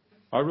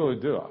 I really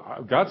do.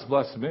 God's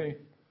blessed me.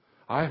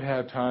 I've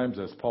had times,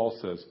 as Paul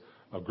says,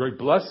 of great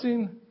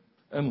blessing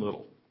and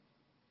little.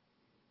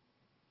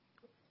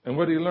 And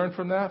what do you learn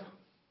from that?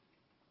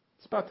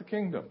 It's about the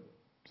kingdom.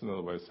 It's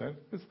another way of saying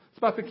it. It's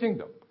about the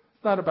kingdom.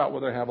 It's not about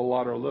whether I have a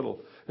lot or a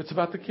little. It's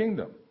about the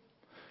kingdom.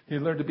 He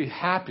learned to be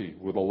happy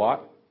with a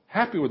lot.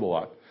 Happy with a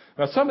lot.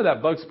 Now, some of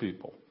that bugs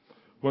people.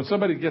 When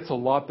somebody gets a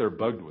lot, they're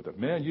bugged with it.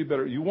 Man,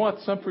 you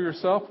want some for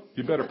yourself?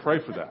 You better pray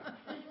for that.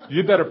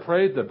 You better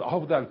pray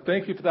that,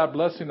 thank you for that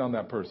blessing on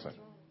that person.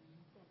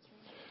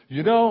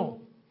 You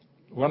know,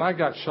 when I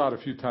got shot a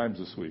few times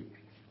this week,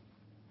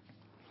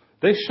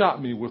 they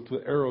shot me with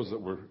the arrows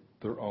that were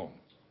their own.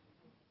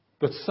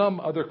 But some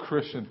other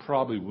Christian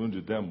probably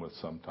wounded them with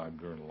sometime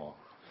during the law.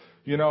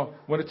 You know,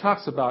 when it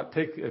talks about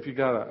if you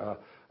got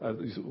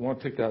you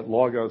want to take that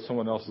log out of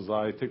someone else's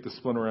eye, take the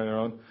splinter out of your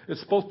own,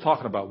 it's both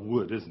talking about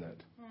wood, isn't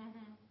it?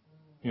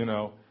 Mm-hmm. You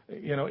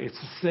know, it's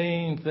the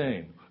same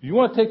thing. You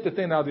want to take the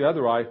thing out of the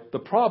other eye. The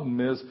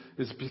problem is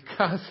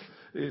because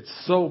it's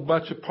so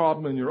much a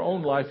problem in your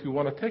own life, you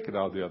want to take it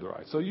out of the other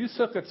eye. So you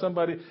look at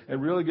somebody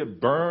and really get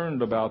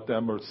burned about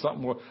them or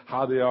something,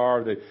 how they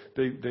are,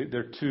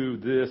 they're too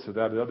this or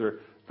that or the other.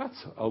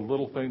 That's a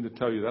little thing to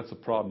tell you that's a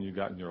problem you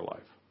got in your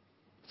life.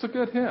 It's a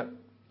good hint.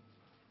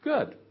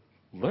 Good.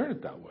 Learn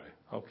it that way.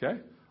 Okay?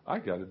 I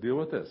got to deal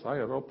with this. I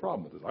have no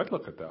problem with this. I'd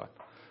look at that.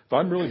 If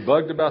I'm really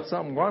bugged about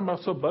something, why am I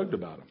so bugged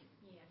about it?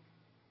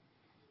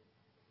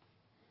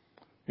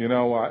 You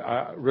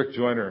know, Rick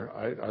Joyner,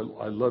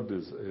 I loved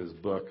his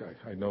book.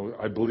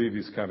 I believe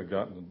he's kind of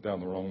gotten down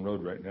the wrong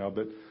road right now,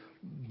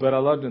 but I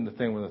loved him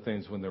one of the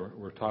things when they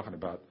were talking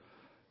about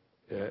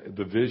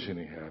the vision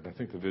he had. I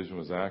think the vision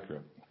was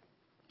accurate.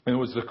 And it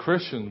was the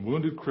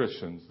wounded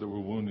Christians that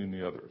were wounding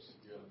the others.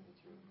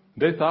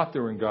 They thought they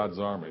were in God's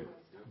army.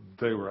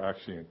 They were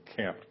actually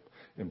encamped,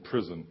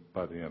 imprisoned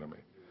by the enemy.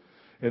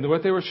 And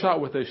what they were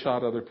shot with, they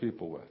shot other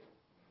people with.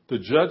 The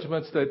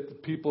judgments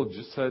that people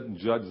just said and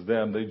judged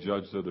them, they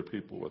judged other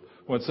people with.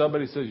 When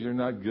somebody says you're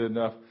not good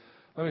enough,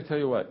 let me tell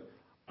you what.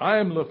 I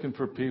am looking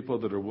for people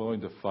that are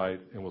willing to fight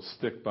and will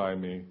stick by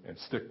me and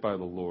stick by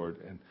the Lord.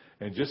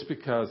 And just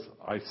because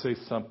I say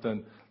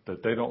something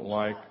that they don't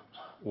like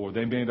or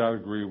they may not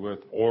agree with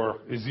or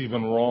is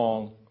even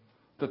wrong,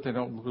 that they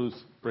don't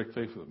break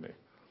faith with me.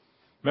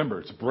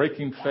 Remember, it's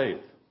breaking faith.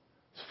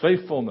 It's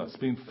faithfulness,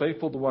 being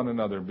faithful to one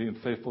another and being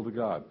faithful to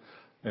God.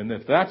 And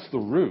if that's the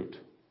root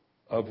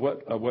of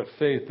what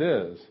faith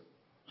is,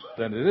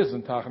 then it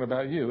isn't talking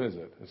about you, is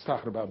it? It's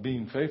talking about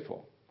being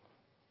faithful.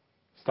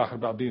 It's talking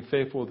about being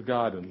faithful with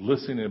God and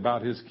listening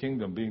about His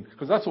kingdom.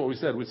 Because that's what we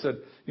said. We said,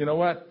 you know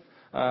what?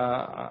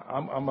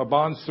 I'm a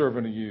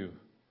bondservant of you.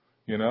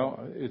 You know,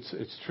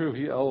 it's true.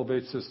 He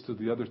elevates us to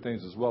the other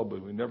things as well,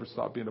 but we never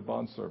stop being a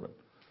bondservant.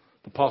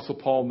 The Apostle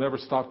Paul never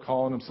stopped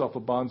calling himself a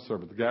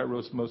bondservant. The guy who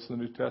wrote most of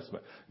the New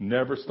Testament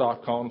never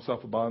stopped calling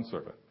himself a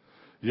bondservant.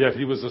 Yet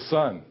he was a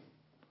son.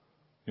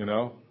 You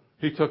know,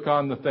 he took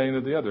on the thing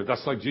of the other.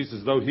 That's like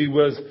Jesus, though he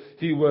was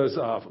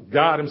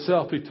God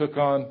himself. He took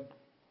on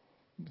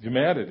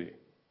humanity.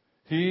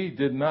 He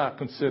did not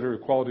consider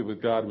equality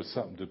with God was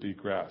something to be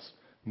grasped.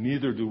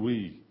 Neither do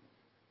we.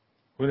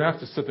 We don't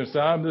have to sit there and say,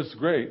 I'm this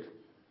great,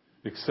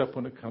 except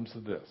when it comes to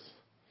this.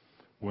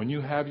 When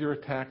you have your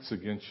attacks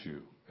against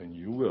you, and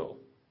you will,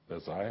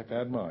 as I have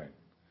had mine,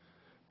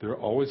 they're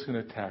always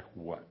going to attack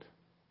what?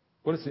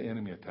 What does the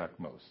enemy attack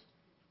most?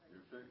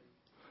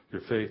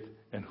 Your faith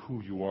and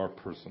who you are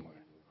personally.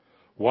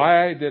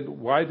 Why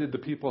did the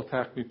people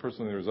attack me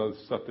personally? There was other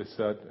stuff they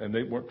said, and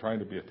they weren't trying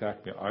to be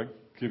attacked me. I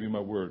give you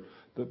my word.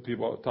 The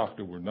people I talked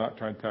to were not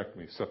trying to attack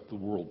me, except the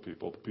world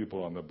people, the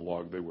people on the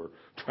blog. They were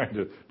trying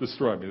to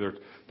destroy me.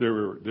 They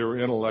were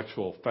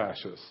intellectual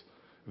fascists.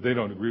 If they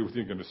don't agree with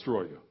you, they can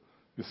destroy you.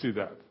 You see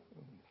that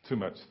too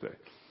much today.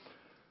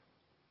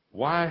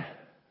 Why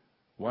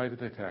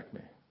did they attack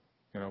me?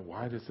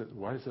 Why does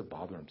it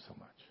bother them so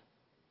much?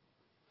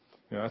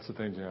 That's the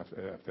thing you have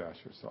to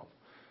ask yourself.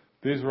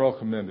 These are all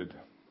commended.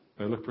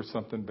 They look for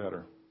something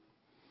better.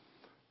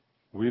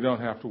 We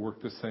don't have to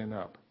work this thing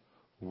up.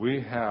 We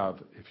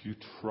have, if you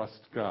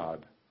trust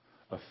God,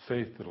 a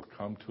faith that'll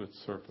come to its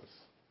surface.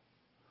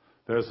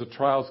 That as the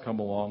trials come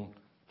along,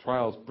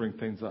 trials bring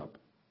things up.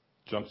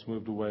 Jumps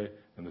moved away,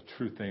 and the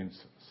true things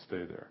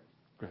stay there.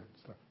 Go ahead,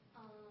 Steph.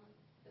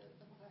 The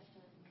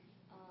question.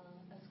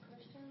 As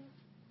Christians,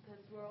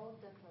 because we're all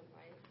different,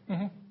 right?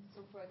 Mm-hmm.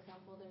 So, for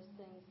example, there's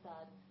things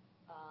that,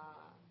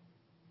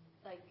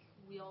 like,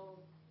 we all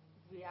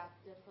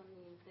react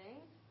differently in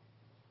things.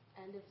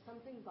 And if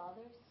something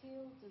bothers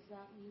you, does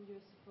that mean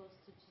you're supposed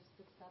to just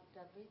accept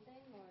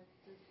everything? Or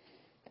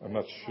I'm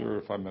not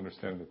sure if I'm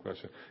understanding the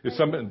question. If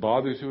something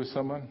bothers you with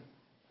someone?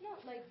 Yeah,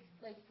 like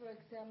for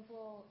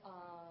example,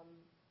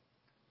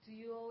 do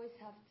you always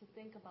have to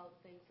think about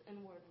things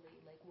inwardly?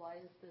 Like, why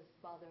is this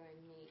bothering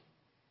me?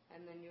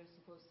 And then you're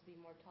supposed to be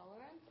more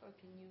tolerant? Or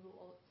can you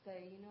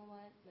say, you know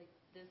what, like,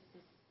 this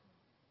is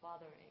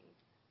bothering?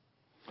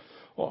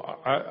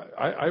 Well,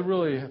 I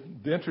really,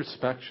 the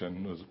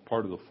introspection as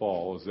part of the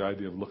fall is the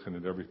idea of looking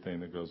at everything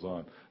that goes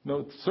on.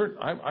 No,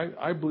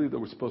 I believe that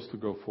we're supposed to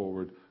go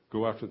forward,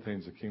 go after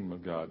things of the kingdom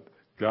of God.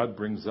 God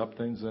brings up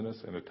things in us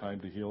and a time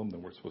to heal them,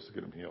 then we're supposed to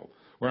get them healed.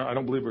 I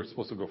don't believe we're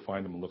supposed to go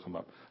find them and look them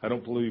up. I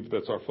don't believe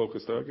that's our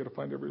focus. That I got to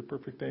find every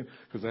perfect thing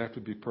because I have to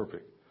be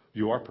perfect.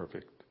 You are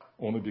perfect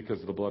only because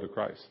of the blood of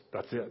Christ.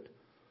 That's it.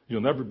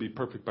 You'll never be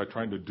perfect by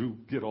trying to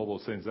get all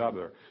those things out of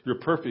there. You're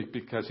perfect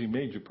because He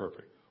made you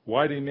perfect.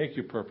 Why did He make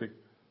you perfect?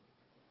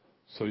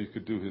 So you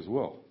could do His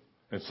will.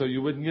 And so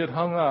you wouldn't get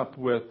hung up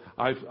with,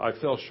 I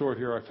fell short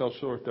here, I fell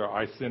short there,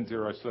 I sinned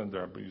here, I sinned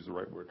there. I'm going to use the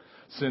right word.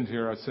 Sinned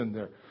here, I sinned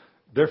there.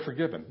 They're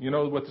forgiven. You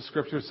know what the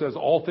Scripture says?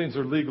 All things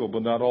are legal,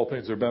 but not all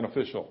things are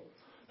beneficial.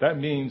 That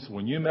means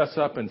when you mess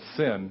up and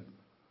sin,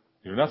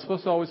 you're not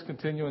supposed to always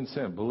continue in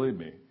sin. Believe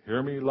me.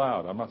 Hear me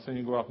loud. I'm not saying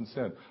you go off and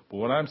sin. But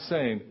what I'm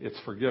saying, it's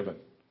forgiven.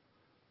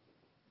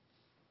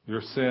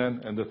 Your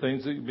sin and the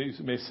things that you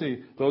may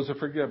see, those are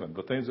forgiven.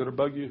 The things that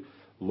bug you,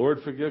 the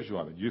Lord forgives you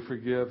on it. You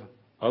forgive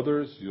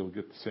others, you'll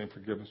get the same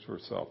forgiveness for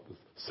yourself. The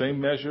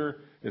same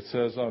measure it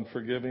says on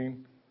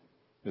forgiving,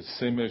 it's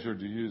the same measure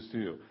to use to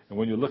you. And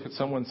when you look at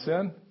someone's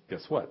sin,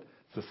 guess what?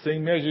 It's the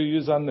same measure you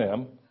use on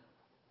them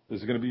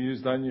is going to be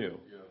used on you.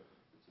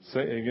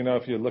 Say,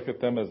 if you look at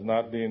them as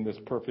not being this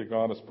perfect,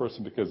 honest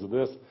person because of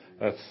this,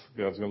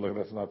 God's going to look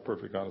at that's not a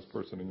perfect, honest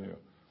person in you.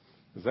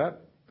 Is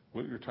that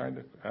what you're trying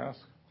to ask?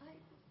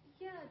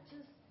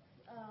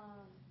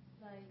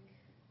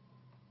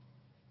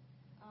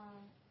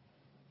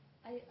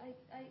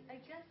 I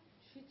guess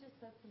she just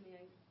said to me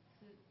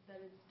that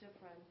it's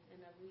different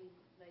in every,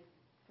 like,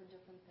 for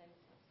different things.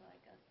 So I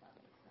guess that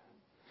makes sense.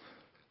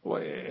 Well,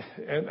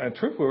 and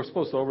truthfully, we're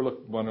supposed to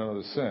overlook one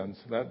another's sins.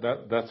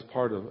 That's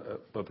part of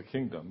the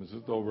kingdom, is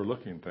just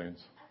overlooking things.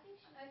 I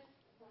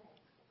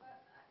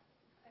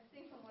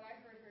think from what I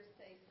heard her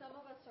say, some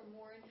of us are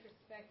more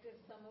introspective,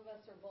 some of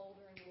us are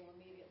bolder and will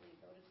immediately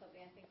go to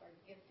something. I think our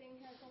gifting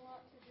has a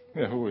lot to do with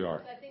it. Yeah, who we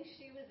are. I think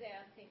she was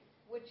asking,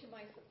 which am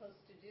I supposed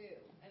to do?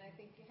 And I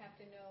think you have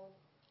to know,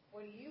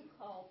 what do you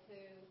call to?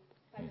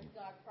 How does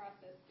God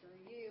process through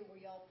you?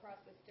 We all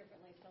process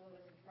differently. Some of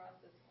us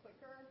process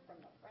quicker from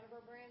the front of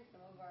our brain.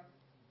 Some of us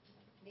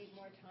need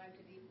more time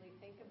to deeply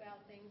think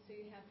about things. So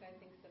you have to, I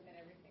think, submit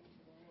everything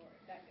to the Lord.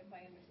 That, if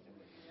I understood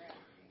what you were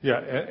asking.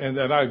 Yeah, and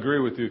I agree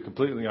with you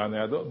completely on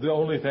that. The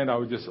only thing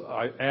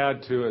I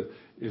add to it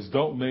is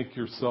don't make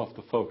yourself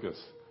the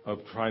focus of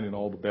finding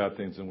all the bad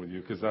things in with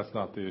you, because that's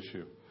not the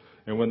issue.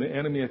 And when the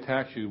enemy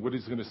attacks you, what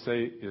he's going to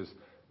say is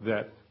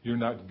that you're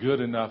not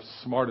good enough,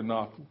 smart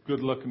enough,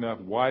 good-looking enough,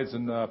 wise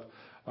enough,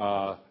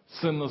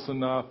 sinless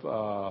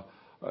enough.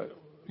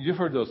 You've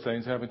heard those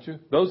things, haven't you?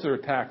 Those are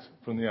attacks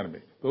from the enemy.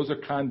 Those are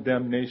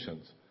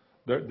condemnations.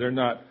 They're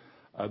not,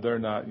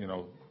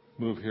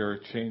 move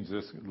here, change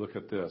this, look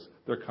at this.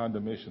 They're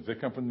condemnations. They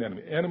come from the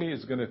enemy. Enemy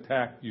is going to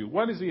attack you.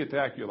 Why does he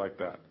attack you like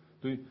that?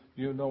 Do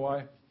you know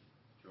why?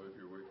 Drive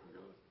you away from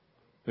God.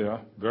 Yeah,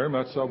 very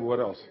much so. But what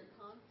else?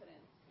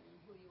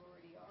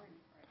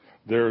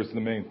 There's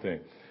the main thing.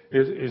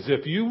 Is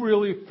if you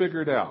really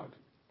figured out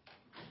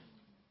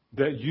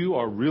that you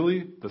are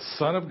really the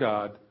Son of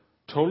God,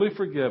 totally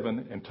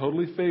forgiven and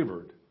totally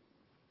favored,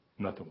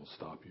 nothing will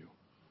stop you.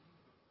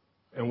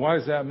 And why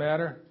does that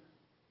matter?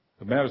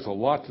 It matters a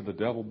lot to the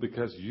devil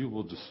because you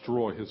will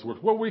destroy his works.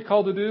 What are we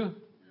called to do?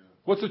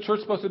 What's the church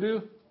supposed to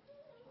do?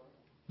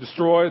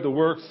 Destroy the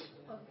works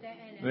of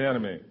the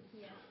enemy.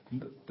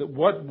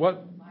 What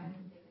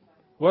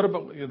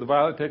about the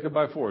violent take it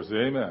by force?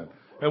 Amen.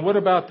 And what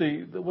about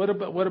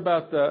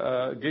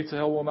the gates of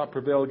hell will not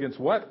prevail against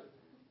what?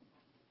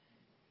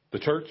 The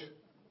church?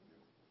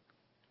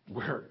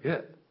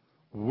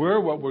 We're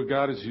what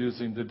God is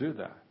using to do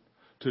that,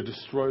 to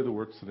destroy the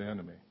works of the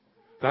enemy.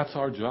 That's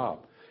our job.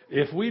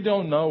 If we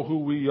don't know who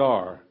we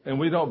are and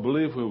we don't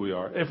believe who we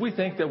are, if we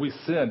think that we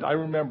sinned, I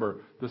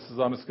remember, this is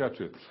honest God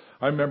truth.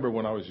 I remember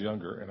when I was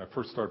younger and I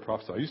first started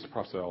prophesying. I used to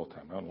prophesy all the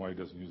time. I don't know why he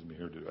doesn't use me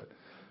here to do it.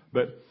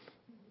 But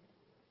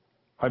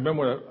I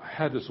remember when I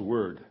had this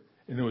word,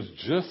 and it was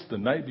just the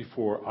night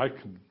before I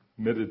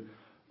committed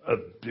a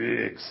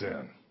big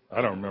sin.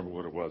 I don't remember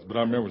what it was, but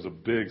I remember it was a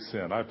big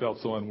sin. I felt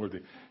so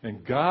unworthy.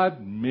 And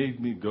God made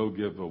me go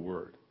give a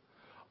word.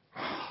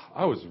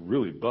 I was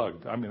really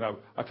bugged. I mean,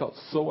 I felt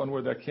so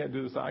unworthy. I can't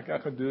do this. I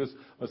can't do this.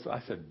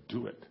 I said,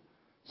 do it.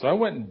 So I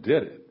went and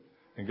did it.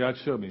 And God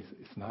showed me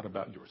it's not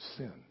about your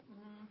sin.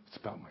 It's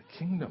about my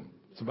kingdom.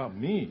 It's about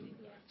me.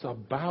 It's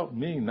about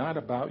me, not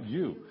about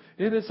you.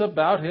 It is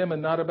about him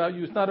and not about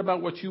you. It's not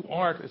about what you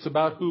aren't. It's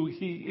about who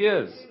he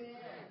is.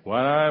 When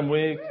I'm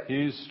weak,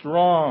 he's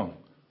strong.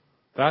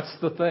 That's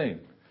the thing.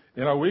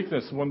 In our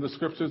weakness, one of the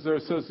scriptures there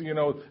says,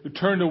 you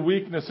turn the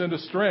weakness into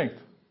strength.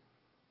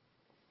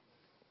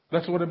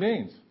 That's what it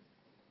means.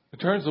 It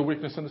turns the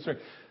weakness into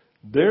strength.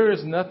 There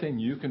is nothing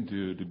you can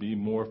do to be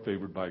more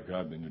favored by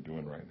God than you're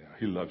doing right now.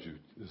 He loves you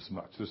as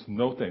much. There's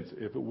no things.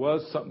 If it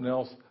was something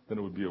else, then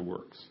it would be a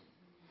works.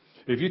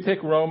 If you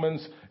take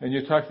Romans and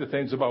you talk the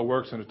things about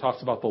works and it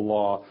talks about the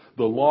law,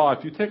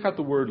 if you take out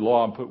the word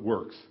law and put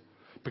works,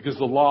 because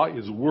the law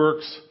is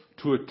works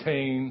to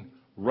attain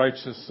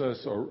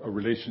righteousness or a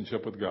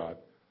relationship with God.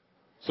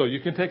 So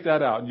you can take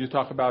that out and you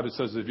talk about, it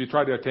says if you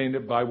try to attain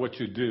it by what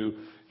you do,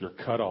 you're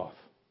cut off.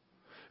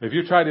 If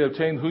you try to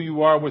obtain who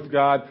you are with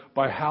God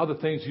by how the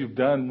things you've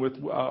done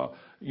with,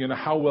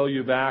 how well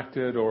you've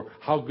acted or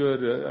how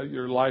good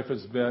your life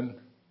has been,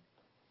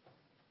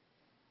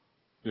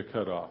 you're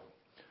cut off.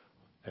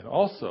 And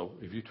also,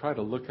 if you try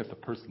to look at the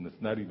person that's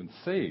not even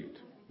saved,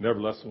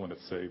 nevertheless the one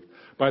that's saved,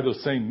 by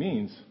those same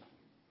means,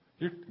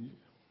 you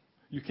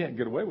can't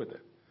get away with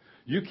it.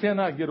 You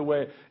cannot get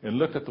away and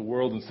look at the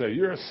world and say,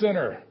 you're a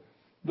sinner.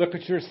 Look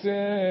at your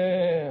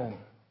sin.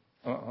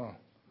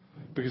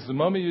 Because the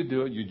moment you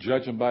do it, you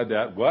judge them by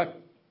that.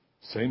 What?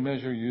 Same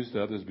measure used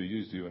to others be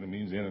used to you, and it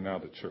means in and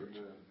out of the church.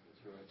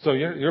 So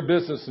your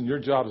business and your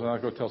job is not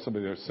to go tell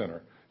somebody they're a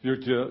sinner. Your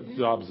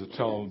job is to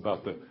tell them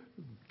about the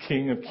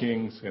King of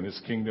Kings and his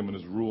kingdom and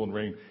his rule and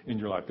reign in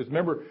your life.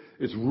 Remember,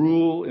 it's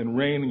rule and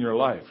reign in your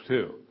life,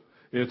 too.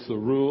 It's the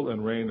rule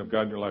and reign of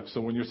God in your life.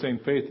 So when you're saying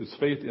faith, it's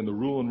faith in the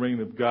rule and reign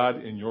of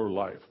God in your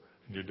life.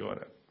 And you're doing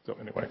it. So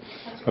anyway,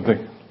 I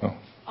think...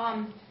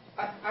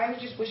 I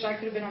just wish I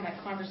could have been on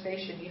that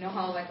conversation. You know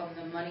how, like, on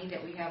the money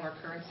that we have, our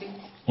currency?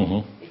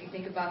 Mm-hmm. If you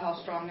think about how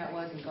strong that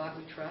was, in God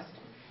we trust.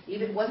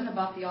 It wasn't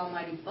about the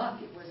almighty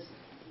buck. It was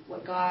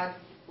what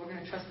we're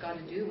going to trust God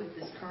to do with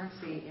this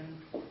currency and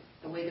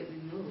the way that we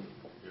move.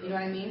 You know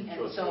what I mean?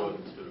 And so,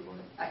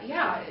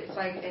 it's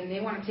like, and they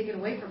want to take it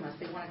away from us.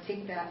 They want to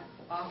take that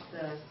off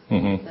the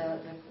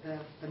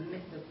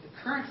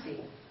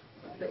currency.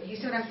 But you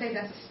see what I'm saying?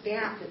 That's a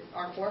stamp that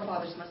our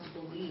forefathers must have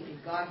believed. In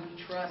God we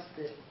trust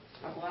that.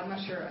 Well, I'm not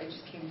sure. I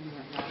just came in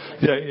right now.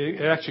 Yeah,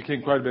 it actually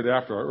came quite a bit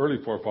after our early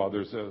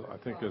forefathers. I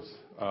think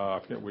I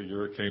forget what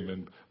year it came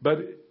in. But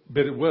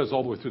it was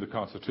all the way through the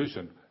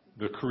Constitution.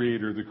 The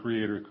creator,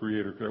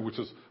 which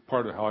is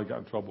part of how I got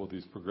in trouble with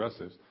these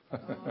progressives.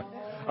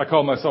 I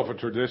call myself a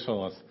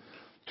traditionalist.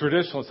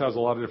 Traditionalist has a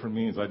lot of different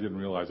meanings I didn't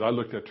realize. I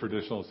looked at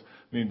traditionalists,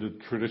 the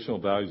traditional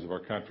values of our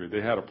country. They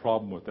had a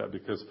problem with that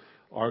because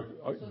they're not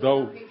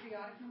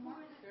patriotic no more?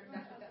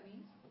 That's what that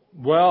means?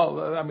 Well,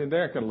 they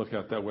aren't going to look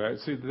at it that way.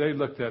 See, they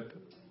looked at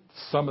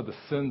some of the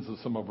sins of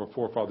some of our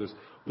forefathers.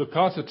 The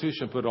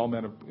Constitution put all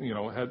men,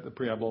 had the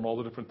preamble and all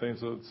the different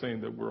things saying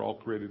that we're all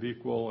created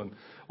equal and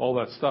all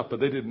that stuff, but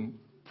they didn't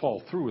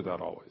follow through with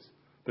that always.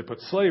 They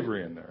put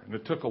slavery in there, and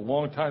it took a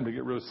long time to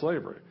get rid of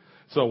slavery.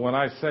 So when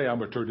I say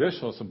I'm a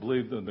traditionalist and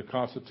believe in the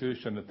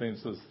Constitution and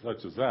things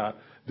such as that,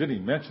 didn't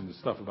even mention the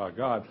stuff about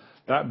God,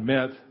 that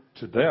meant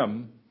to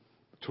them,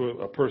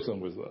 to a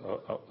person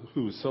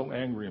who was so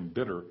angry and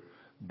bitter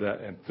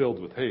and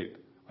filled with hate,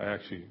 I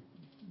actually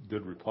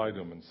did reply to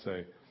him and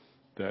say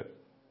that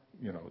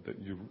you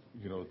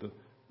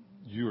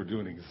are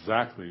doing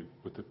exactly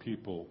what the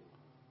people,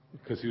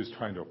 because he was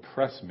trying to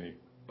oppress me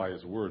by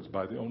his words,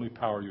 by the only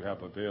power you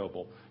have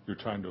available, you're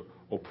trying to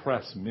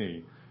oppress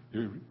me.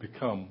 You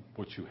become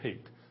what you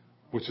hate,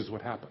 which is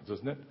what happens,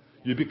 isn't it?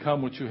 You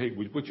become what you hate,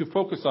 what you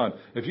focus on.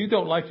 If you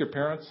don't like your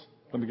parents,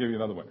 let me give you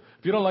another one.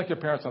 If you don't like your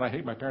parents, and I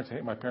hate my parents,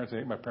 guess what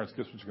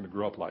you're going to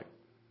grow up like?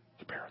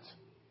 Your parents.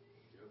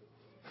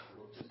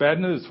 It's bad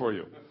news for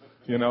you.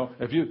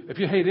 If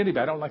you hate anybody,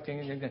 I don't like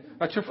anything.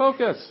 That's your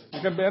focus.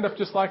 You're going to end up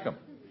just like them.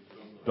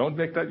 Don't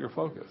make that your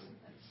focus.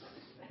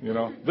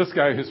 This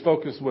guy, his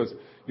focus was,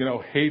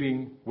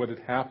 hating what had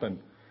happened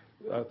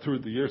through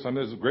the years.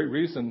 There's a great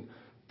reason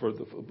for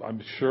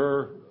I'm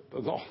sure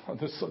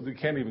you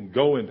can't even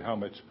go into how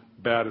much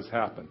bad has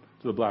happened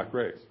to the black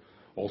race.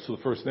 Also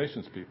the First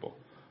Nations people.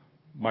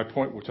 My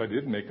point, which I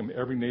did make them,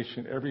 every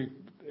nation, every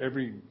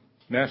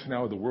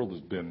nationality of the world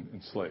has been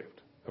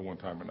enslaved at one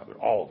time or another.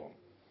 All of them.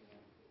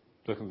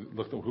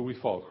 Look at who we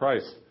follow.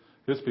 Christ,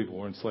 his people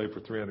were enslaved for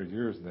 300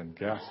 years and then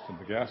gassed in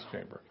the gas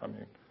chamber.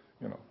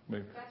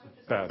 maybe That's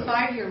what bad. the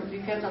side here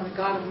depends on the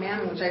God of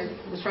mammon, which I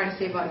was trying to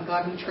say about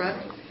God we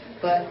trust.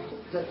 But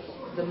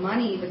the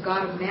money, the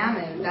God of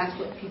mammon, that's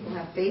what people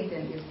have faith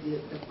in, is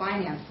the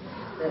finance,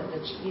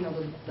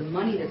 the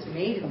money that's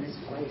made in this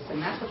place.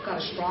 And that's what's got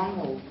a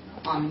stronghold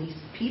on these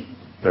people.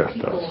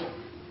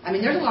 I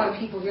mean, there's a lot of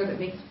people here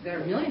that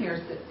are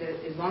millionaires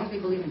that as long as they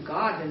believe in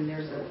God, then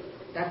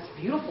that's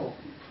beautiful.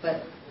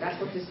 But that's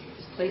what this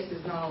place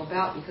is not all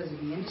about because of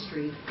the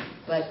industry.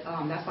 But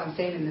that's what I'm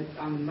saying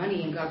on the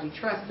money and God we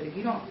trust. But if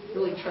you don't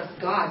really trust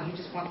God, you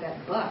just want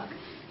that buck.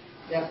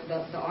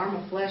 The arm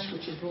of flesh,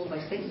 which is ruled by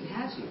Satan,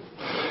 has you.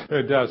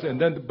 It does,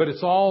 but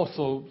it's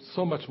also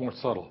so much more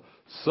subtle.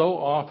 So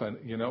often,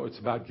 it's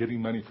about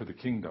getting money for the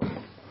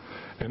kingdom,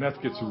 and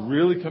that gets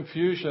really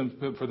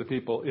confusion for the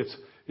people.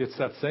 It's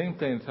that same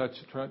thing,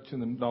 touching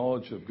the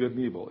knowledge of good and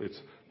evil. It's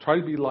try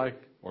to be like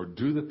or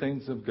do the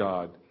things of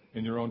God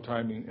in your own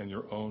timing and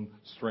your own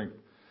strength.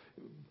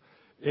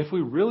 If we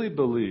really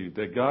believe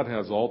that God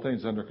has all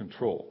things under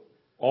control,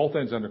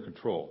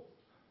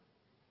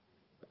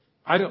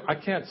 I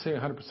can't say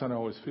 100% I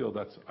always feel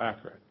that's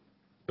accurate,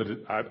 but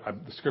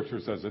the Scripture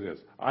says it is.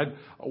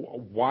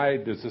 Why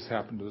does this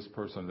happen to this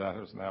person,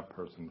 that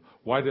person?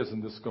 Why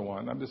doesn't this go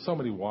on? There's so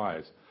many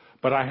whys.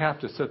 But I have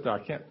to sit there. I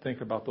can't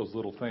think about those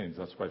little things.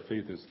 That's why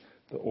faith is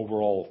the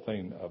overall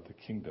thing of the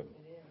kingdom.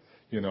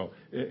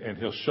 And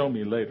He'll show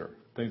me later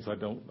things I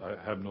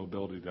have no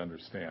ability to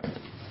understand.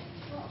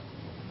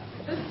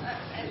 Just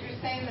as you're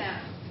saying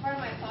that, part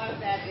of my thought of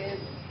that is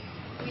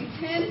we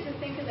tend to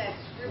think of that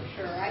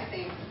scripture, I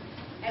think,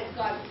 as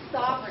God's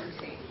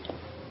sovereignty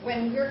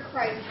when we're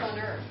Christ on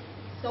earth.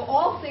 So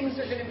all things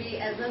are going to be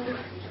as under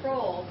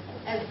control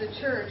as the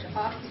church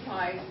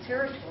occupies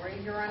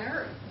territory here on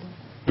earth.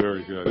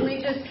 Very good.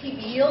 We just keep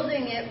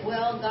yielding it,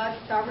 well, God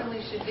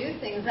sovereignly should do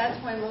things. That's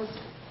why most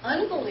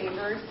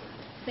unbelievers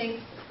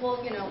think,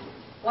 well,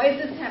 why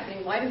is this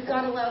happening? Why does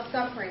God allow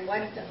suffering?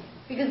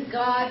 Because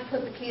God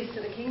put the keys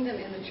to the kingdom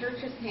in the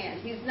church's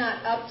hand. He's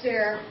not up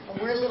there, and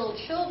we're little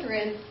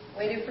children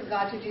waiting for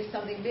God to do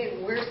something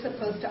big. We're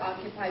supposed to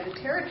occupy the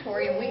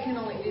territory, and we can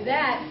only do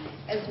that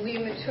as we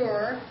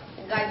mature.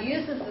 And God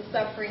uses the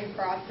suffering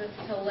process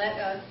to let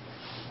us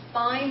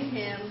find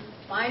Him,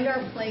 find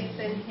our place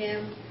in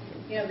Him.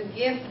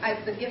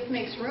 The gift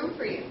makes room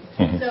for you.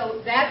 Mm-hmm.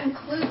 So that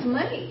includes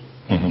money.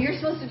 Mm-hmm. If you're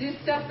supposed to do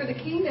stuff for the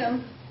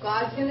kingdom,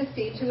 God's going to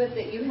see to it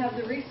that you have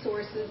the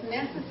resources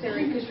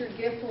necessary because your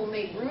gift will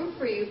make room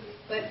for you.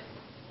 But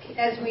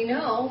as we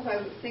know,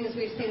 by things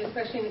we've seen,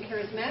 especially in the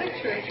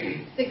charismatic church,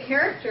 the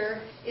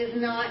character is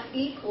not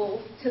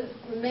equal to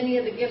many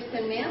of the gifts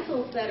and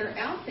mantles that are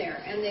out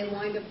there, and they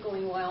wind up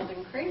going wild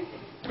and crazy.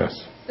 Yes.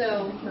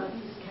 So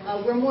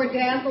we're more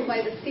dazzled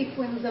by the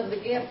sequence of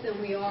the gift than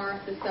we are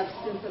the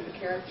substance of the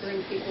character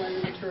and people in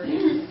the maturity.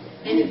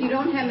 And if you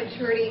don't have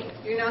maturity,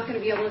 you're not going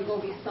to be able to go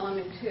be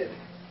Solomon too.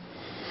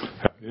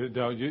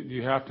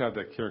 You have to have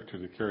that character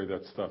to carry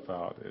that stuff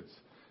out. And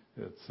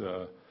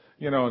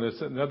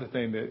it's another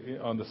thing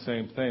that on the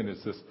same thing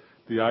is this: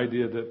 the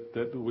idea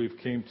that we've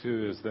came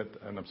to is that,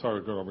 and I'm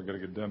sorry, we're going to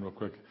get done real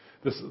quick.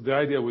 The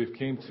idea we've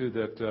came to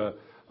that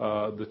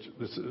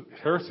this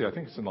heresy, I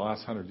think it's in the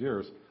last 100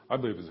 years, I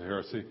believe it's a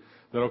heresy,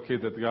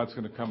 that God's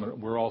going to come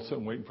and we're all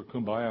sitting waiting for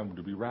Kumbaya and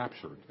to be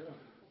raptured.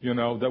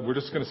 That we're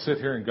just going to sit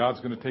here and God's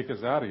going to take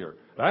us out of here.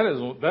 That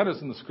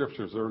is in the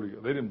Scriptures early.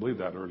 They didn't believe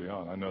that early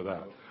on. I know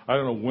that. I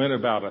don't know when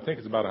I think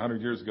it's about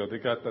 100 years ago, they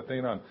got that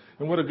thing on.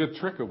 And what a good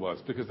trick it was,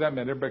 because that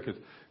meant everybody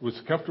it was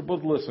comfortable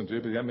to listen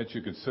to, but that meant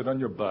you could sit on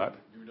your butt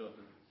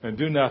and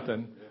do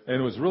nothing. And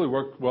it was really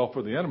worked well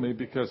for the enemy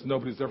because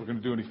nobody's ever going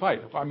to do any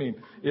fight. I mean,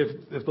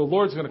 if the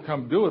Lord's going to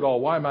come do it all,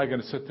 why am I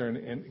going to sit there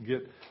and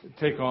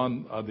take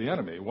on the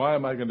enemy? Why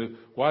am I going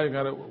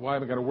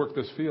to work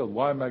this field?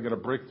 Why am I going to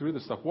break through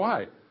this stuff?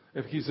 Why?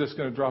 If He's just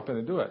going to drop in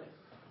and do it.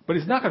 But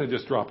He's not going to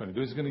just drop in and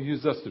do it. He's going to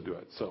use us to do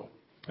it. So,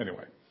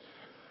 anyway.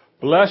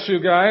 Bless you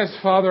guys.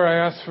 Father,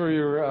 I ask for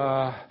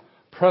your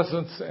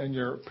presence and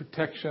your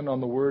protection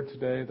on the Word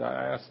today.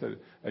 I ask that,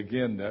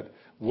 again, that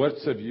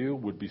what's of you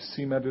would be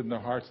cemented in their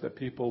hearts, that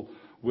people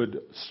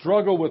would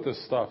struggle with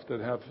this stuff, that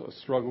have a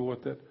struggle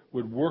with it,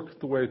 would work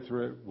the way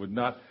through it, would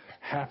not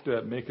have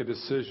to make a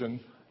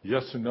decision,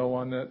 yes or no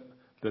on it,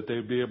 that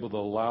they'd be able to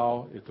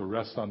allow it to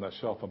rest on that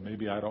shelf of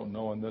maybe I don't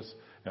know on this,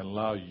 and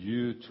allow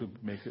you to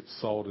make it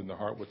solid in their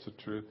heart what's the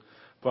truth.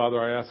 Father,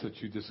 I ask that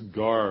you just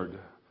guard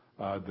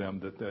them,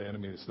 that the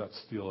enemy does not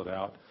steal it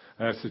out.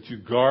 I ask that you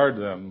guard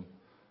them,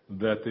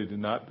 that they do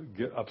not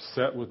get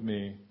upset with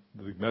me,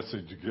 the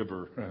message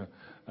giver,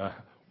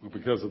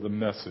 because of the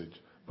message.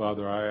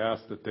 Father, I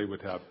ask that they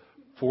would have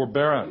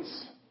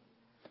forbearance,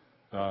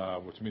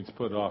 which means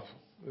put off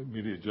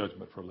immediate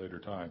judgment for a later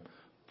time,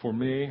 for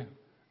me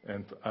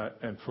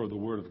and for the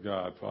Word of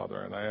God,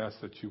 Father. And I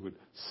ask that you would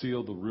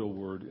seal the real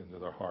Word into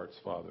their hearts,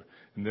 Father,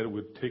 and that it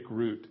would take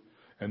root,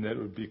 and that it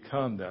would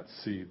become that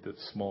seed, that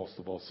smallest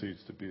of all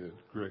seeds, to be the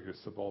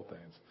greatest of all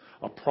things.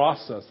 A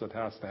process that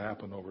has to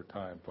happen over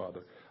time,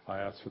 Father. I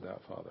ask for that,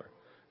 Father.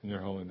 In your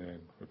holy name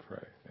we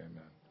pray.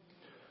 Amen.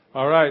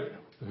 All right.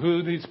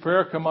 Who needs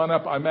prayer? Come on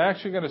up. I'm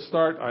actually going to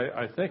start,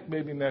 I think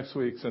maybe next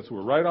week, since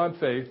we're right on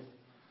faith,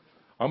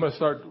 I'm going to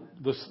start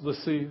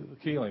let's see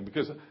healing.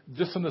 Because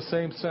just in the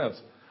same sense,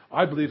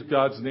 I believe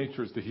God's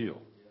nature is to heal.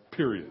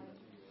 Period.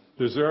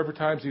 Is there ever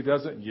times He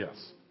doesn't? Yes.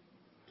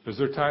 Is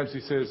there times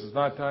He says it's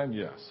not time?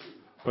 Yes.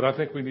 But I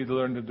think we need to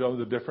learn to know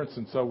the difference.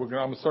 And so I'm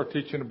going to start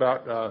teaching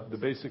about the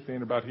basic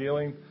thing about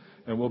healing.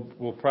 And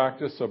we'll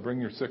practice. So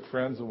bring your sick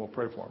friends and we'll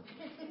pray for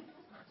them.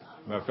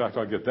 Matter of fact,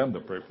 I'll get them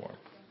to pray for them.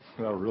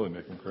 That'll really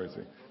make them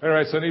crazy.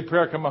 Anyway, so I need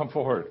prayer. Come on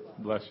forward.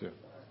 Bless you.